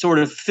and sort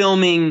of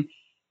filming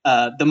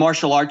the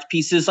martial arts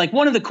pieces. Like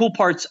one of the cool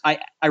parts I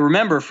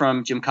remember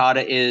from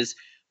Gymkata is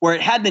where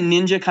it had the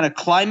ninja kind of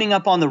climbing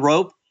up on the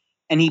rope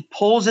and he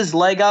pulls his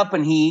leg up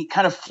and he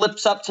kind of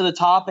flips up to the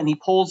top and he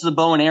pulls the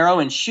bow and arrow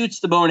and shoots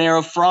the bow and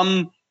arrow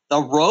from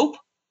the rope.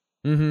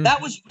 Mm-hmm.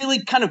 That was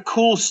really kind of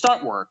cool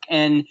stunt work.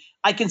 And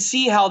I can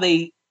see how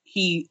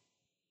he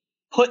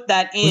put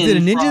that in. Was it a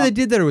ninja that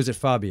did that or was it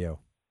Fabio?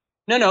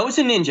 No, it was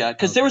a ninja.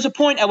 Because there was a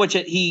point at which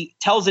he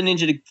tells the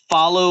ninja to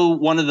follow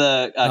one of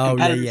the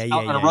competitors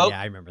out on a rope.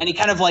 Yeah, I remember and he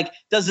kind of like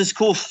does this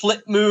cool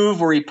flip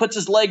move where he puts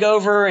his leg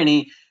over and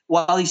he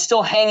while he's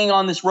still hanging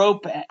on this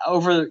rope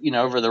over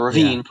the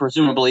ravine,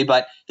 presumably,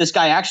 but this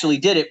guy actually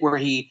did it where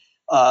he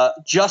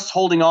just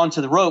holding on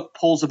to the rope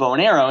pulls a bow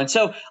and arrow. And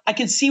so I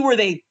can see where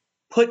they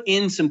put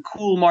in some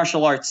cool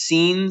martial arts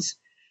scenes,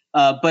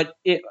 but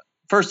it,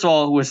 first of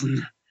all, it was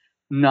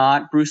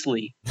not Bruce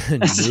Lee.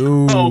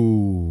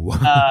 No.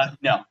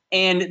 No.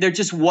 And there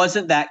just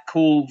wasn't that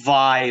cool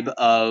vibe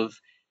of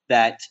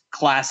that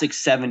classic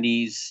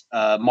 70s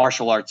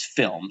martial arts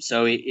film.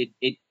 So it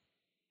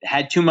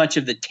had too much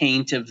of the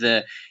taint of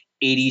the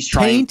 80s.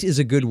 Taint is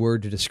a good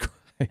word to describe.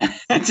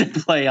 To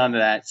play on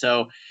that.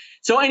 So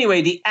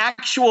anyway, the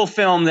actual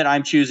film that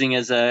I'm choosing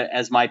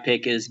as my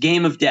pick is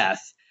Game of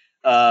Death,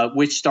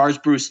 which stars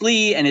Bruce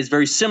Lee and is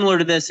very similar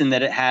to this in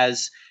that it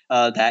has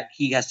that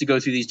he has to go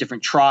through these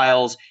different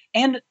trials.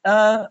 And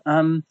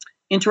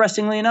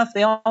interestingly enough,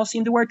 they all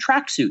seem to wear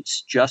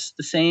tracksuits, just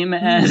the same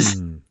as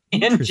in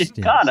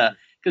Gymkata,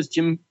 because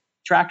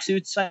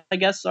tracksuits, I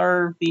guess,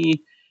 are the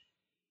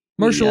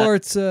martial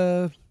arts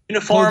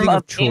uniform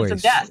of choice, Games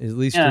of Death, at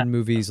least in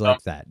movies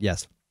like that.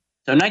 Yes.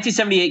 So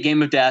 1978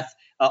 Game of Death,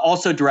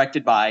 also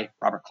directed by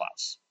Robert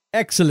Klaus.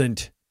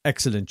 Excellent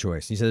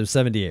choice. You said it was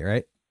 78,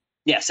 right?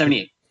 Yeah,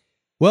 78.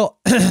 Well,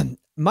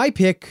 my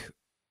pick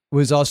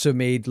was also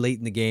made late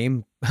in the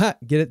game.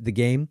 Get it? The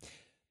game.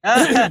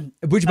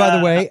 Which, by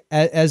the way,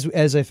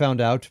 as I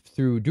found out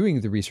through doing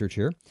the research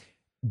here,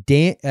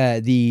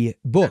 the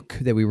book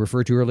that we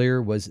referred to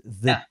earlier was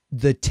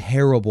the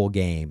Terrible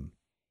Game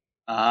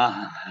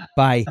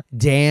by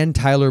Dan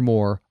Tyler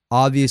Moore,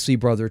 obviously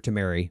brother to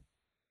Mary.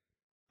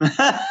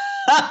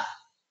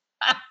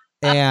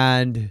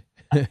 And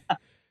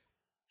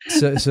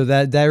so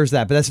there's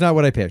that, but that's not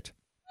what I picked.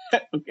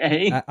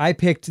 Okay. I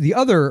picked the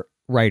other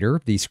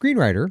writer, the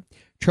screenwriter,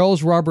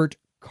 Charles Robert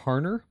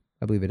Carner,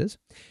 I believe it is.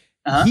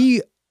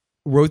 He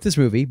wrote this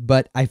movie,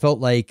 but I felt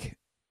like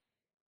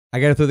I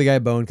got to throw the guy a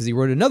bone because he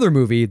wrote another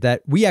movie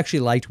that we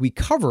actually liked. We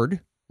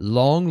covered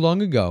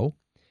long ago.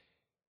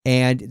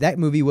 And that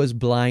movie was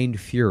Blind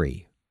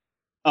Fury.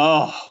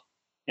 Oh,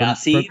 yeah.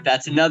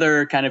 That's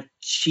another kind of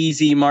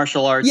cheesy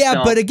martial arts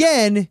film. But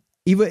again,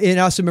 and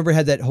I also remember it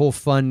had that whole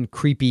fun,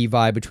 creepy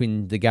vibe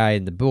between the guy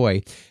and the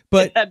boy.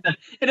 But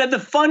it had the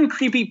fun,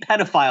 creepy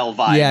pedophile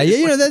vibe. Yeah,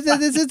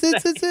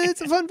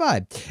 it's a fun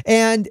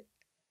vibe.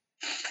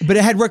 But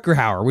it had Rutger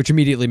Hauer, which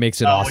immediately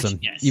makes it awesome.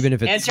 Yes. Even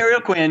if it's and Terry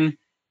O'Quinn.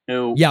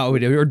 No. Yeah,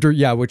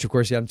 which of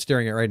course, I'm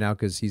staring at right now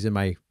because he's in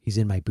my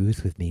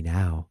booth with me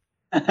now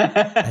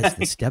as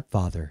the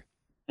stepfather.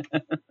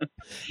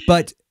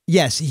 But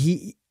yes,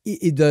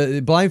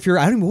 the Blind Fury.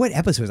 I don't know what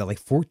episode was that, like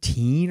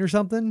 14 or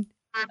something.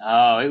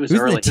 Oh, it was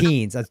early. In the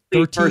teens.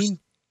 13.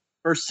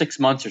 First 6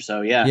 months or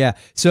so. Yeah. Yeah.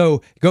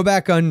 So go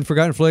back on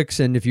Forgotten Flix,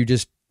 and if you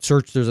just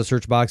search, there's a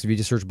search box. If you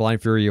just search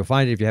Blind Fury, you'll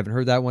find it. If you haven't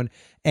heard that one,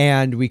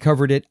 and we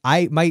covered it.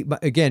 I might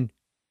again,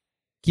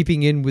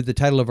 keeping in with the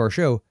title of our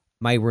show.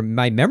 My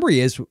memory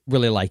is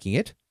really liking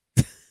it,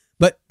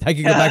 but I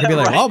can go back and be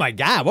like, right. Oh my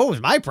God, what was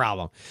my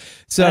problem?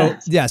 So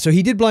so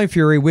he did Blind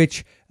Fury,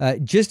 which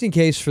just in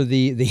case for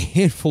the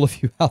handful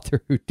of you out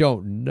there who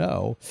don't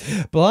know,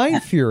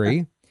 Blind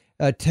Fury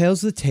tells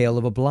the tale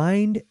of a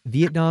blind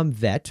Vietnam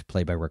vet,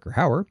 played by Rutger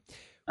Hauer,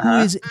 who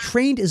is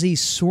trained as a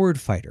sword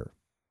fighter.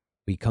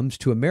 He comes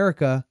to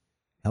America,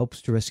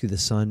 helps to rescue the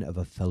son of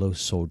a fellow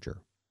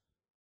soldier,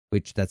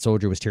 which that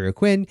soldier was Terry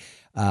O'Quinn.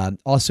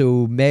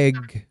 Also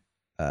Meg...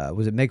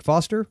 was it Meg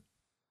Foster?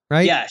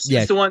 Right? Yeah,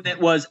 she's the one that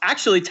was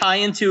actually tie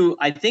into,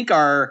 I think,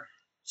 our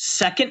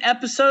second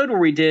episode where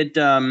we did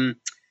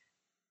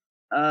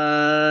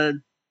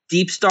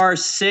Deep Star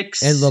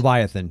 6. And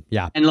Leviathan,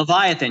 yeah. And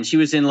Leviathan. She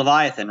was in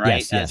Leviathan,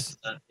 right? Yes.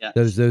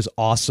 Those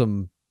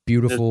awesome,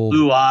 beautiful... Those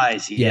blue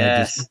eyes,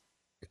 yes.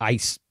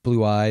 Ice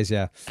blue eyes,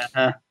 yeah.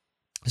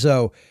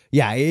 So,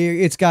 yeah,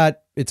 it's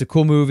a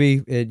cool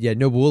movie.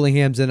 Noble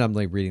Willingham's in it. I'm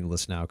like reading the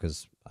list now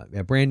because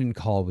Brandon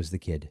Call was the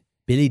kid.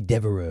 Billy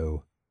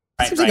Devereaux.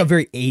 Seems like a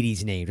very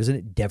 80s name, doesn't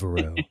it?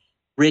 Devereaux.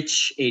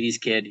 Rich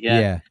 80s kid, yeah.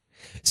 Yeah.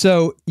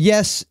 So,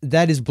 yes,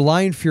 that is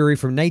Blind Fury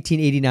from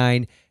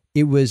 1989.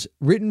 It was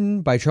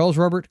written by Charles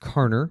Robert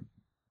Carner,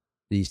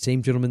 the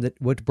same gentleman that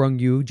brung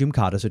you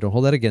Gymkata, so don't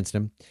hold that against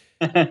him.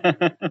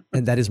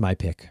 And that is my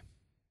pick.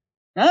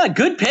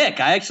 Good pick.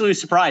 I actually was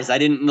surprised. I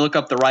didn't look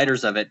up the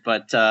writers of it,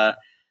 but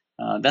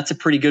that's a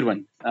pretty good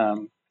one.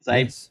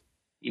 Yes.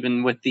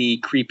 Even with the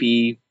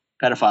creepy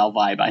pedophile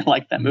vibe, I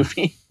like that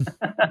movie.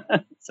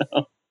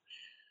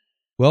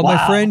 Well,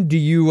 my friend, do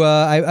you?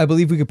 I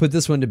believe we could put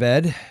this one to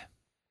bed.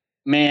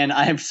 Man,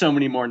 I have so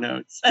many more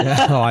notes.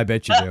 Oh, I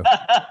bet you do.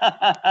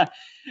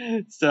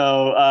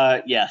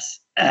 So, yes,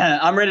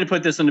 I'm ready to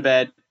put this one to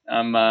bed.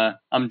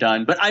 I'm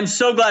done. But I'm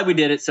so glad we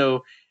did it.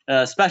 So,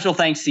 special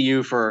thanks to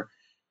you for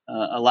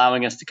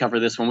allowing us to cover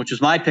this one, which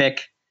was my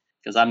pick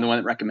because I'm the one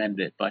that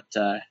recommended it. But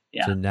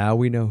yeah. So now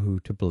we know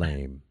who to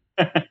blame.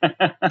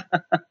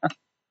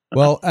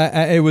 Well,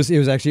 it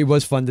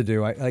was fun to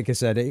do. Like I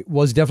said, it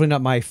was definitely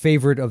not my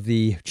favorite of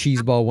the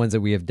cheeseball ones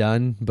that we have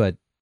done, but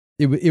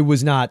it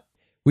was not.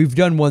 We've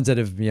done ones that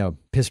have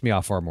pissed me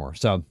off far more.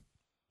 So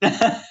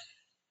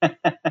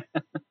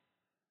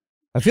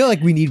I feel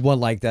like we need one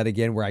like that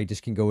again, where I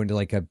just can go into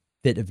like a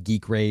bit of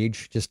geek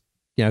rage, just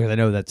because I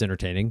know that's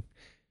entertaining.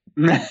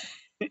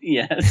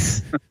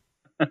 Yes.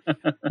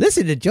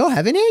 Listen to Joe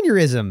have an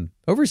aneurysm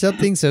over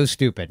something so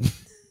stupid.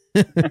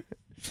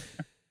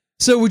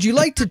 So, would you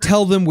like to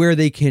tell them where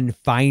they can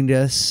find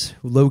us,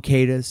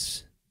 locate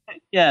us?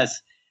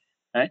 Yes.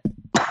 All right.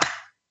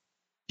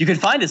 You can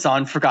find us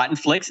on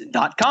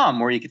ForgottenFlix.com,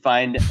 where you can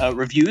find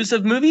reviews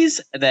of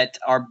movies that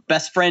our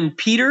best friend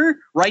Peter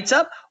writes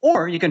up,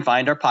 or you can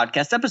find our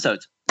podcast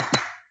episodes.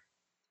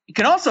 You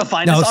can also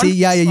find us on...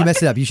 Yeah, you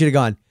messed it up. You should have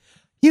gone.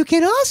 You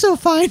can also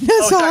find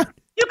us on...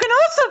 You can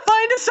also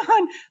find us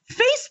on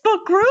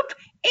Facebook group,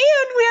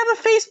 and we have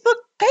a Facebook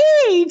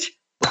page.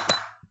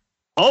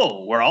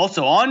 Oh, we're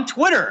also on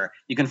Twitter.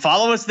 You can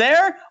follow us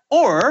there,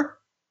 or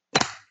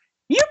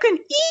you can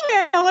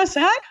email us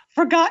at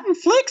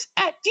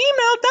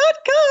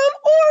ForgottenFlix@gmail.com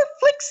or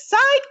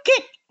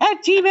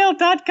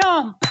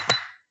FlixSidekick@gmail.com.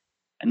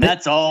 And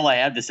that's all I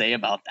have to say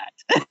about that.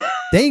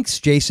 Thanks,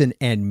 Jason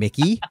and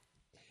Mickey.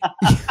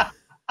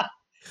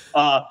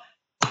 Call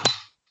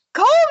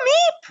me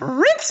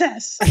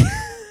Princess.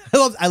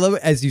 I love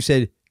it as you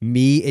said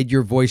me and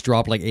your voice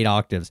dropped like 8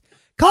 octaves.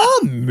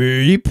 Call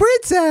me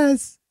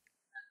Princess.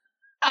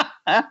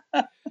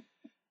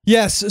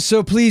 Yes,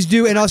 so please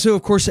do. And also,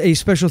 of course, a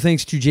special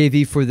thanks to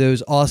JV for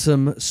those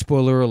awesome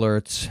spoiler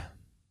alerts.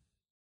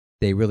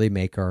 They really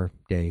make our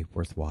day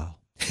worthwhile.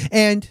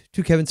 And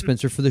to Kevin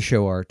Spencer for the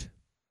show art.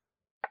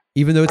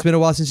 Even though it's been a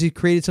while since he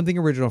created something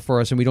original for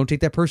us, and we don't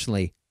take that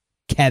personally,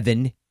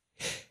 Kevin,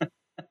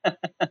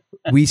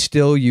 we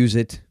still use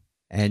it,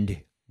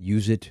 and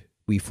use it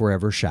we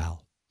forever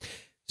shall.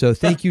 So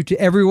thank you to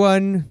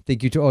everyone.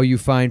 Thank you to all you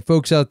fine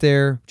folks out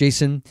there.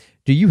 Jason,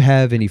 do you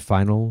have any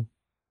final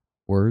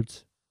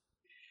words?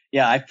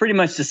 Yeah, I've pretty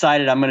much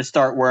decided I'm going to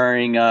start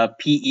wearing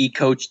PE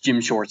coach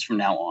gym shorts from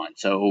now on.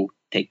 So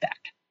take that.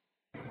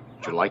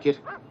 Did you like it?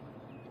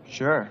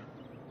 Sure.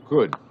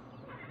 Good.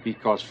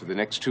 Because for the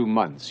next 2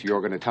 months,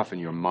 you're going to toughen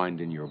your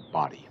mind and your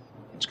body.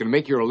 It's going to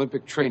make your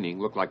Olympic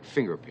training look like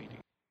finger painting.